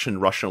direction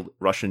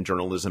Russian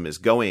journalism is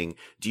going,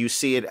 do you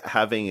see it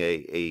having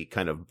a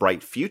kind of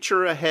bright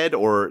future ahead,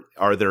 or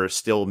are there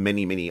still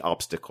many, many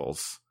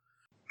obstacles?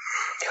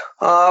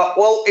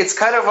 Well, it's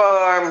kind of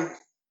a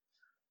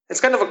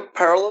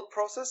parallel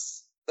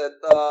process that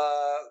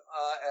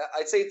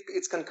I'd say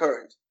it's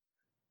concurrent.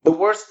 The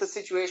worse the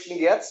situation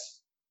gets,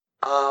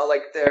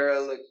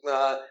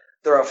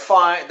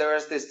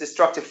 there's this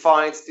destructive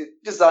fines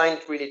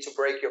designed really to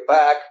break your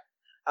back,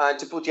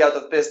 to put you out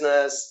of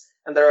business,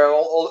 and there are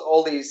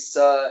all these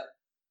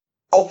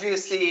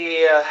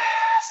obviously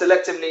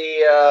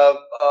selectively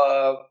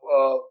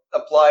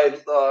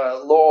applied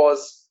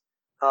laws,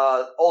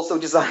 also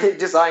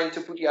designed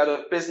to put you out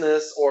of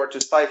business or to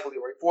stifle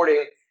your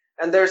reporting.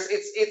 And I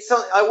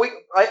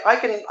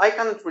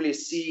can't really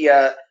see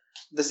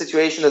the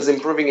situation as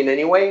improving in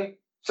any way.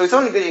 So it's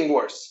only getting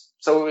worse.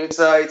 So it's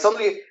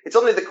only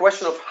the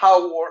question of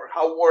how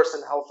worse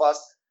and how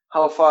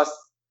fast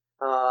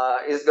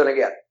is going to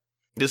get.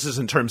 This is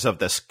in terms of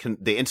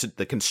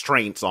the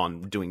constraints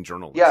on doing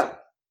journalism.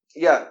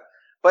 Yeah.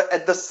 But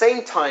at the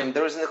same time,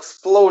 there is an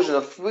explosion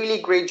of really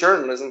great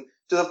journalism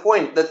to the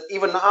point that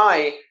even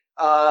I,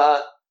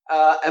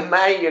 a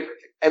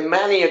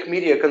maniac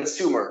media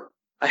consumer,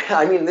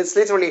 I mean, it's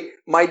literally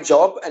my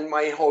job and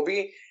my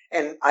hobby,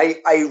 and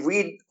I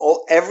read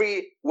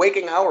every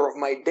waking hour of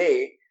my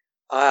day.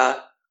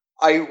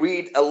 I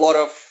read a lot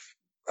of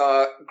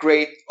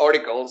great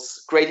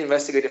articles, great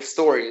investigative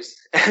stories.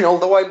 And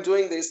although I'm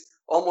doing this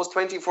almost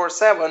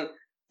 24/7,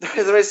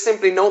 there is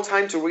simply no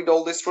time to read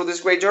all this through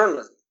this great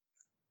journalism.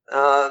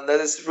 That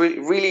is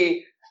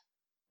really,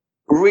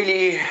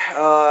 really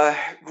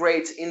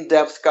great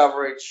in-depth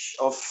coverage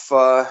of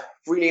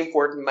really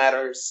important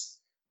matters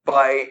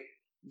by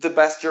the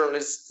best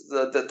journalists,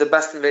 the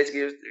best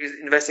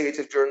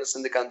investigative journalists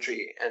in the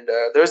country. And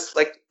there's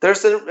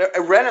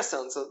a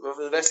renaissance of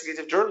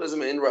investigative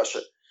journalism in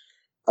Russia.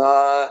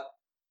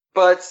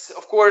 But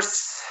of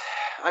course,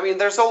 I mean,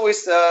 there's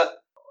always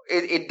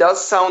it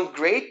does sound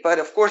great, but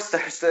of course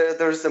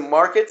there's the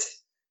market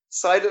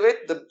side of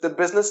it, the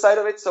business side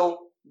of it.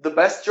 So the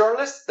best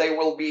journalists, they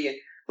will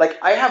be like,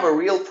 I have a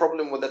real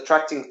problem with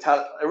attracting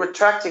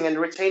and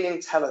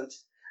retaining talent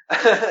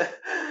to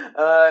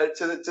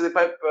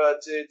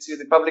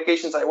the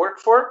publications I work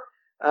for,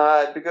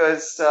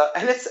 because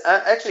and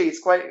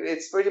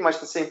it's pretty much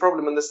the same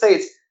problem in the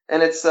States,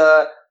 and it's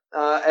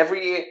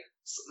every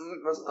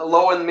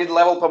low and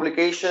mid-level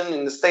publication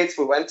in the States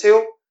we went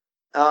to,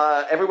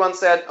 everyone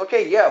said,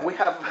 okay, yeah,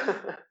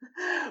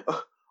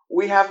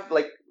 we have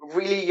like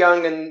really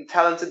young and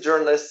talented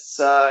journalists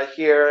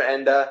here,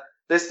 and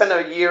they spend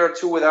a year or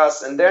two with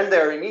us, and then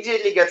they're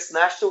immediately get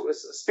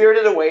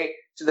spirited away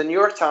to the New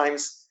York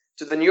Times,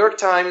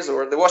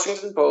 or the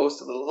Washington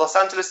Post, or the Los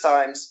Angeles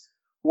Times,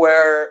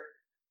 where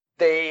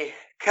they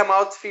come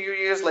out a few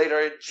years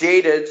later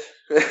jaded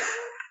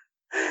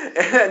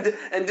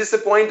and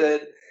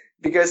disappointed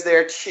because they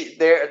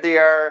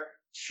are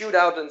chewed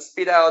out and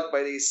spit out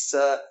by these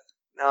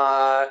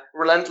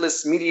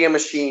relentless media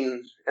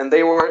machine, and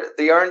they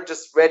aren't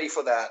just ready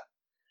for that.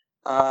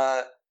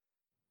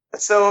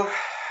 So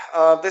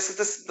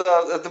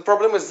the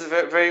problem is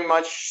very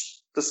much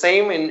the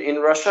same in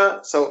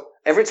Russia. So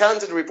every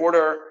talented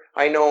reporter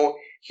I know,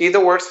 he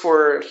or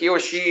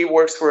she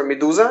works for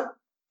Meduza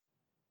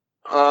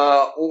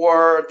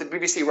or the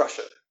BBC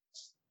Russia.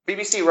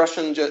 BBC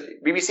Russian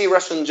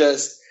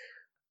just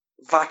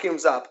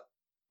vacuums up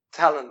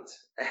talent,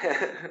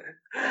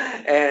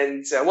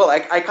 and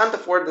I can't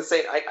afford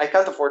I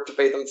can't afford to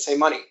pay them the same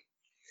money.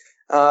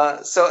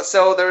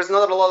 So there's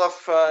not a lot of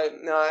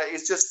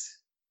it's just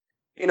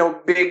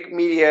big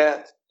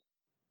media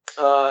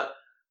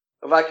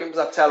vacuums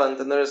up talent,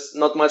 and there's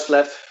not much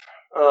left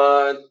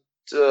to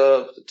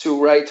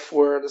write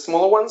for the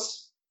smaller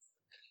ones.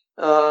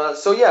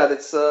 So yeah,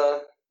 that's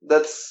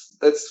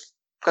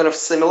kind of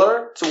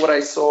similar to what I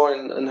saw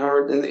and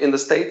heard in the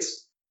States.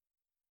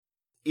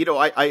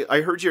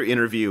 I heard your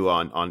interview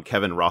on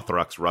Kevin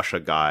Rothrock's Russia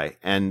Guy,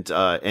 and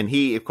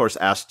he of course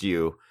asked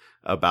you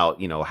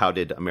about how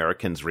did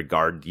Americans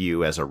regard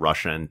you as a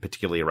Russian,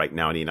 particularly right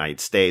now in the United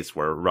States,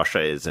 where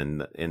Russia is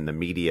in the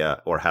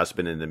media, or has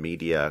been in the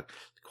media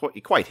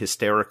quite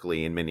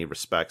hysterically in many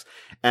respects,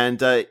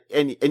 and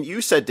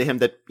you said to him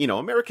that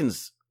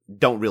Americans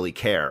don't really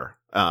care,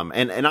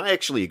 and I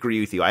actually agree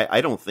with you.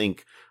 I don't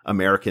think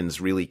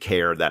Americans really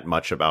care that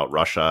much about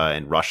Russia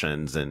and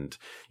Russians and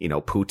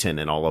Putin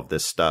and all of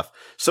this stuff.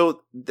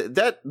 So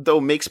that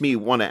though makes me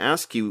want to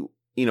ask you,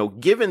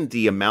 given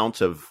the amount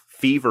of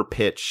fever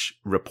pitch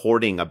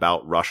reporting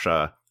about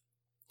Russia,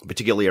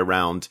 particularly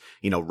around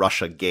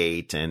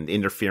Russiagate and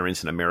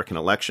interference in American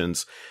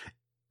elections,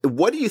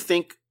 what do you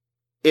think?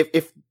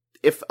 If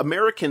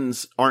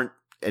Americans aren't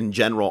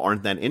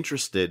that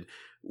interested,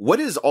 what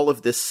is all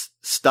of this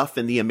stuff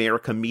in the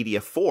American media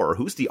for?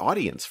 Who's the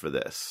audience for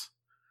this?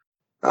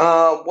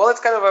 Well, it's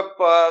kind of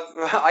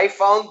I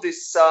found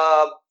this.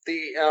 I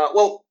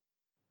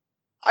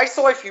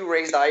saw a few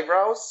raised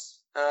eyebrows,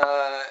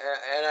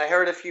 and I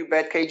heard a few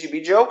bad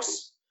KGB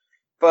jokes.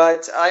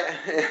 But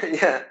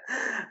but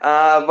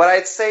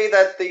I'd say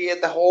that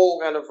the whole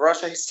kind of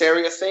Russia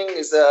hysteria thing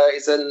is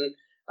an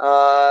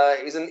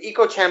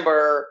echo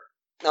chamber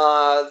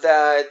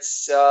that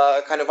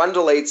kind of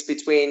undulates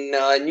between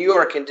New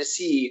York and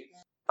DC.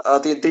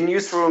 The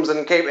newsrooms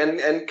and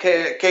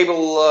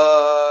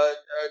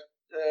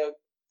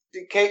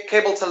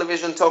cable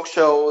television talk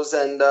shows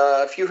and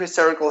a few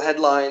hysterical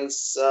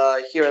headlines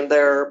here and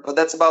there, but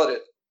that's about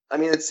it. I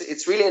mean,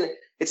 it's really an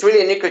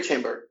echo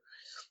chamber,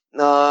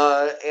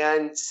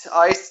 and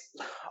I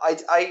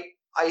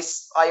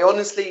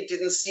honestly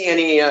didn't see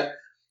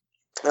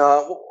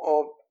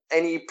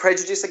any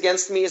prejudice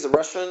against me as a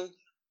Russian,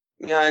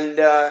 and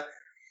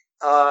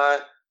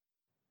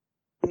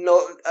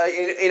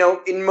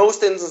in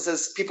most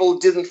instances, people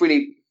didn't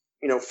really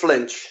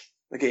flinch.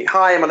 Okay,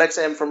 hi, I'm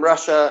Alexei. I'm from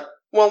Russia.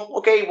 Well,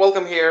 okay,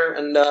 welcome here,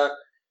 and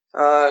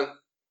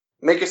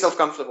make yourself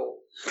comfortable.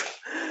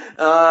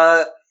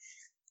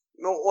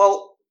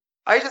 Well,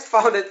 I just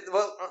found it.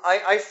 Well,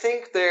 I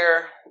think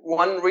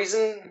one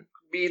reason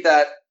be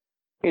that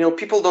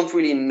people don't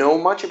really know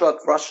much about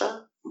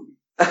Russia,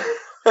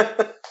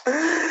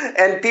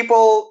 and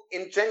people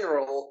in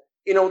general,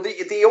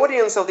 the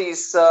audience of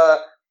these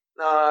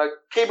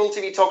cable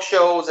TV talk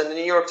shows and the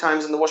New York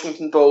Times and the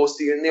Washington Post,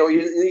 the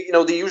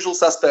usual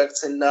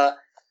suspects in the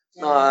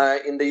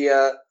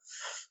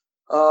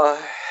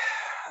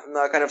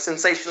kind of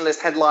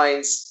sensationalist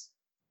headlines.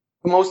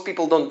 Most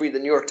people don't read the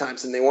New York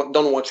Times and they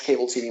don't watch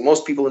cable TV.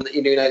 Most people in the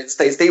United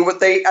States, they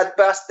at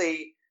best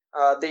they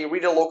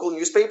read a local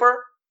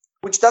newspaper,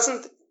 which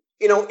doesn't,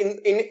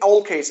 in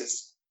all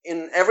cases,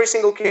 in every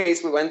single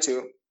case we went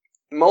to,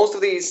 most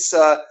of these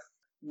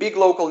big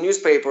local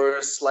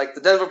newspapers like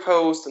the Denver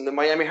Post and the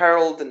Miami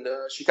Herald and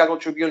the Chicago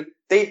Tribune,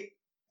 they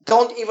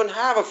don't even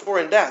have a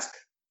foreign desk.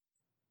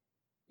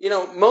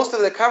 Most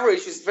of the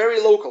coverage is very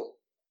local.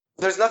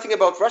 There's nothing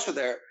about Russia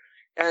there,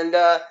 and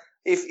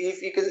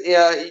if you can,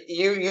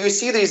 you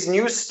see these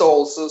news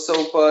stalls.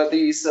 So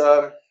these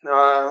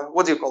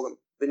what do you call them?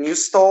 The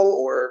news stall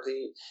or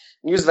the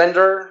news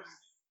vendor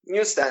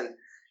newsstand.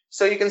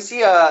 So you can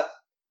see an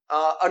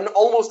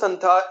almost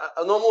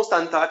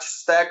untouched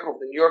stack of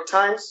the New York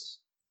Times.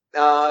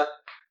 And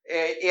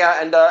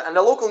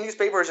the local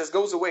newspaper just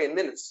goes away in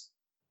minutes.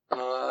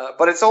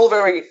 But it's all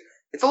very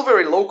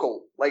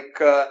local,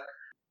 like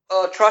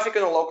traffic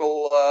in a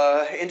local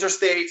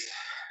interstate,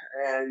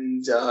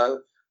 and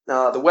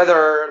the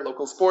weather,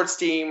 local sports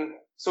team.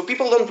 So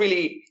people don't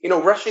really,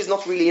 Russia is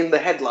not really in the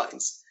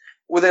headlines,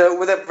 with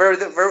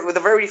a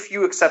very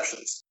few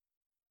exceptions.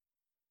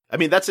 I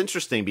mean, that's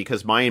interesting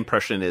because my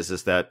impression is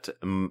that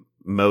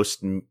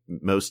most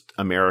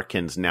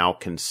Americans now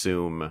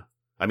consume.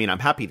 I mean, I'm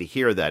happy to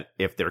hear that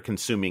if they're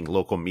consuming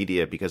local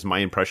media, because my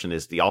impression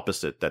is the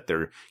opposite, that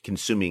they're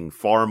consuming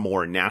far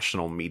more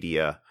national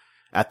media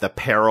at the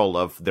peril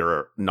of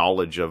their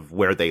knowledge of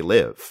where they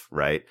live,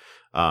 right?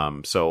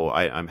 So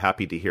I'm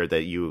happy to hear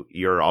that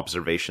your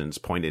observations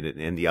pointed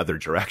in the other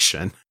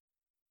direction.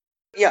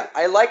 Yeah,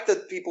 I like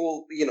that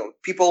people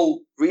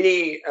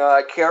really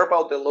care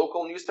about the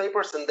local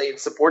newspapers and they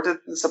support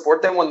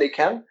them when they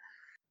can.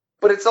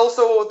 But it's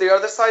also the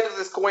other side of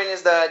this coin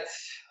is that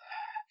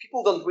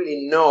people don't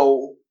really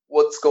know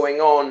what's going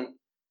on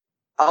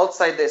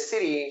outside the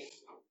city,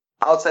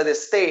 outside the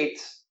state,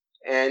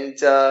 and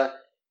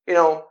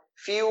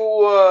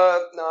few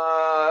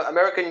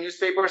American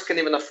newspapers can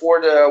even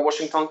afford a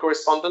Washington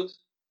correspondent.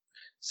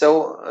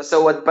 So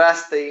at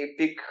best they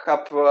pick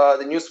up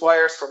the news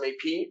wires from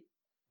AP,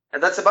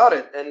 and that's about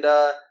it. And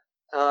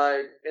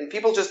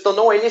people just don't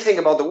know anything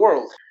about the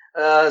world.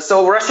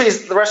 So Russia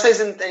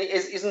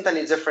isn't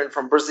any different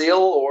from Brazil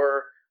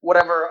or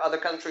whatever other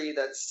country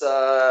that's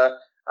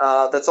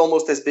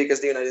almost as big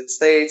as the United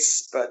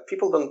States. But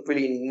people don't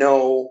really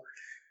know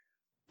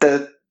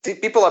that.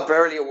 People are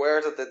barely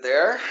aware that they're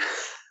there.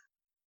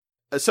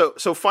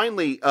 So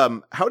finally,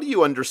 how do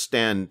you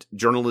understand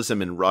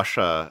journalism in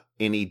Russia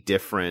any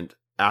different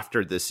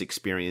after this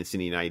experience in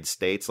the United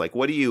States? Like,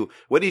 what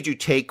did you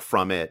take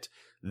from it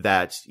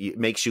that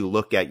makes you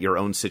look at your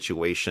own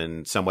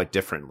situation somewhat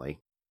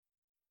differently?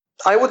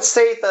 I would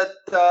say that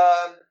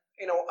I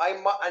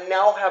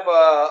now have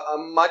a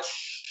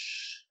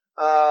much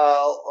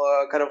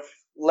kind of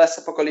less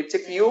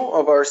apocalyptic view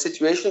of our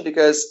situation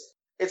because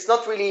it's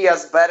not really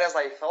as bad as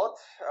I thought.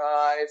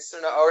 It's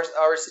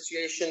our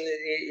situation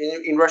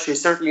in Russia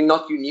is certainly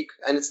not unique,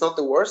 and it's not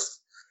the worst.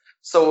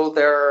 So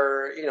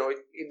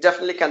it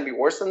definitely can be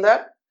worse than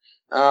that,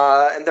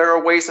 and there are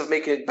ways of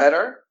making it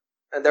better,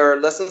 and there are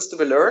lessons to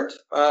be learned.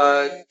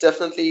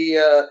 Definitely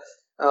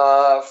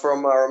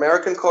from our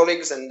American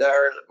colleagues, and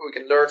we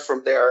can learn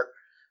from their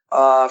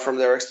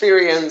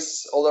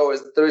experience. Although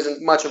there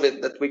isn't much of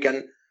it that we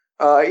can,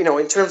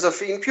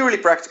 in purely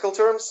practical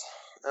terms.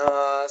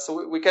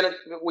 So we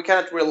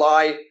cannot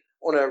rely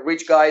on a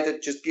rich guy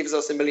that just gives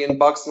us $1 million,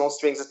 no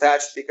strings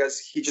attached, because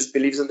he just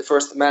believes in the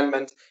First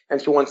Amendment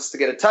and he wants us to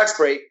get a tax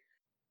break.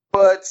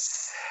 But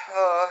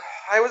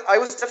I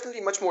was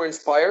definitely much more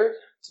inspired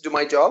to do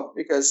my job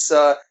because,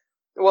 I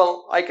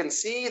can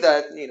see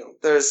that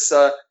there's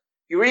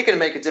you really can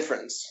make a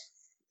difference,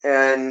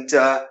 and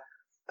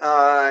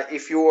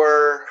if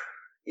you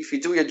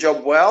do your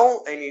job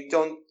well and you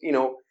don't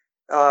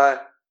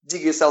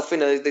dig yourself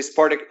into this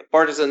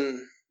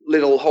partisan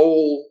little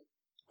hole.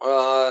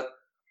 I'd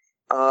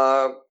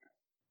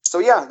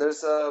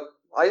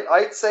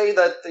say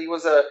that it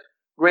was a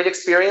great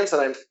experience,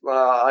 and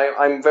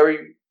I'm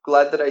very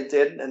glad that I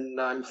did,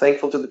 and I'm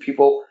thankful to the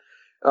people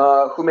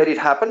who made it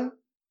happen.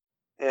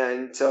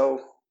 And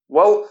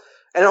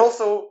and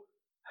also,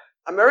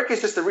 America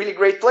is just a really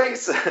great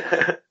place.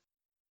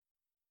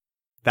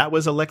 That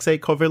was Alexei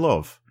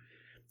Kovalov,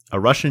 a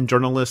Russian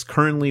journalist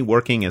currently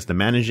working as the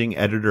managing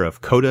editor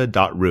of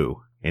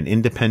Coda.ru, an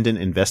independent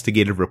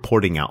investigative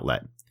reporting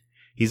outlet.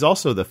 He's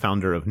also the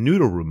founder of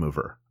Noodle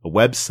Remover, a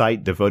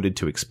website devoted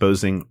to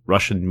exposing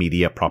Russian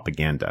media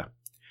propaganda.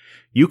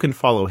 You can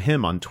follow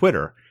him on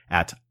Twitter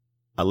at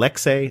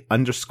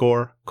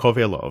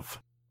Alexei_Kovalov.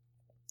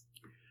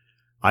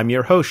 I'm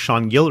your host,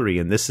 Sean Guillory,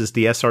 and this is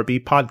the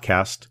SRB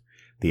Podcast.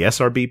 The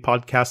SRB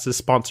Podcast is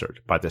sponsored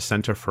by the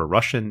Center for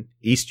Russian,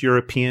 East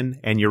European,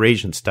 and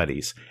Eurasian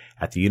Studies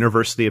at the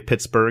University of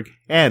Pittsburgh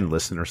and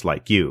listeners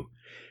like you.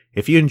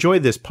 If you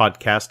enjoyed this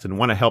podcast and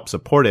want to help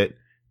support it,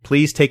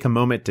 please take a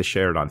moment to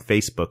share it on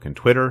Facebook and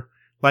Twitter,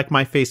 like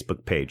my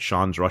Facebook page,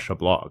 Sean's Russia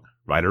Blog,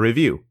 write a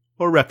review,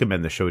 or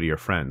recommend the show to your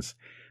friends.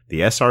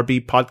 The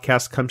SRB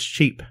Podcast comes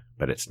cheap,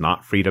 but it's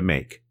not free to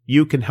make.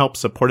 You can help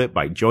support it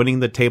by joining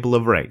the table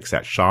of ranks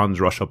at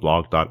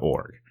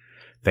seansrussiablog.org.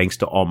 Thanks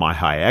to all my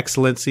high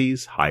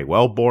excellencies, high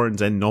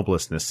wellborns, and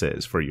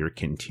noblessnesses for your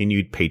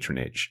continued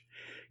patronage.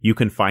 You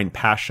can find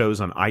past shows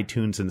on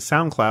iTunes and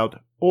SoundCloud,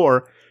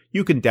 or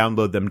you can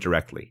download them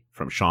directly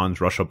from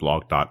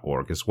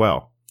seansrussiablog.org as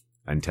well.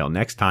 Until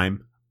next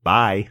time,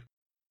 bye.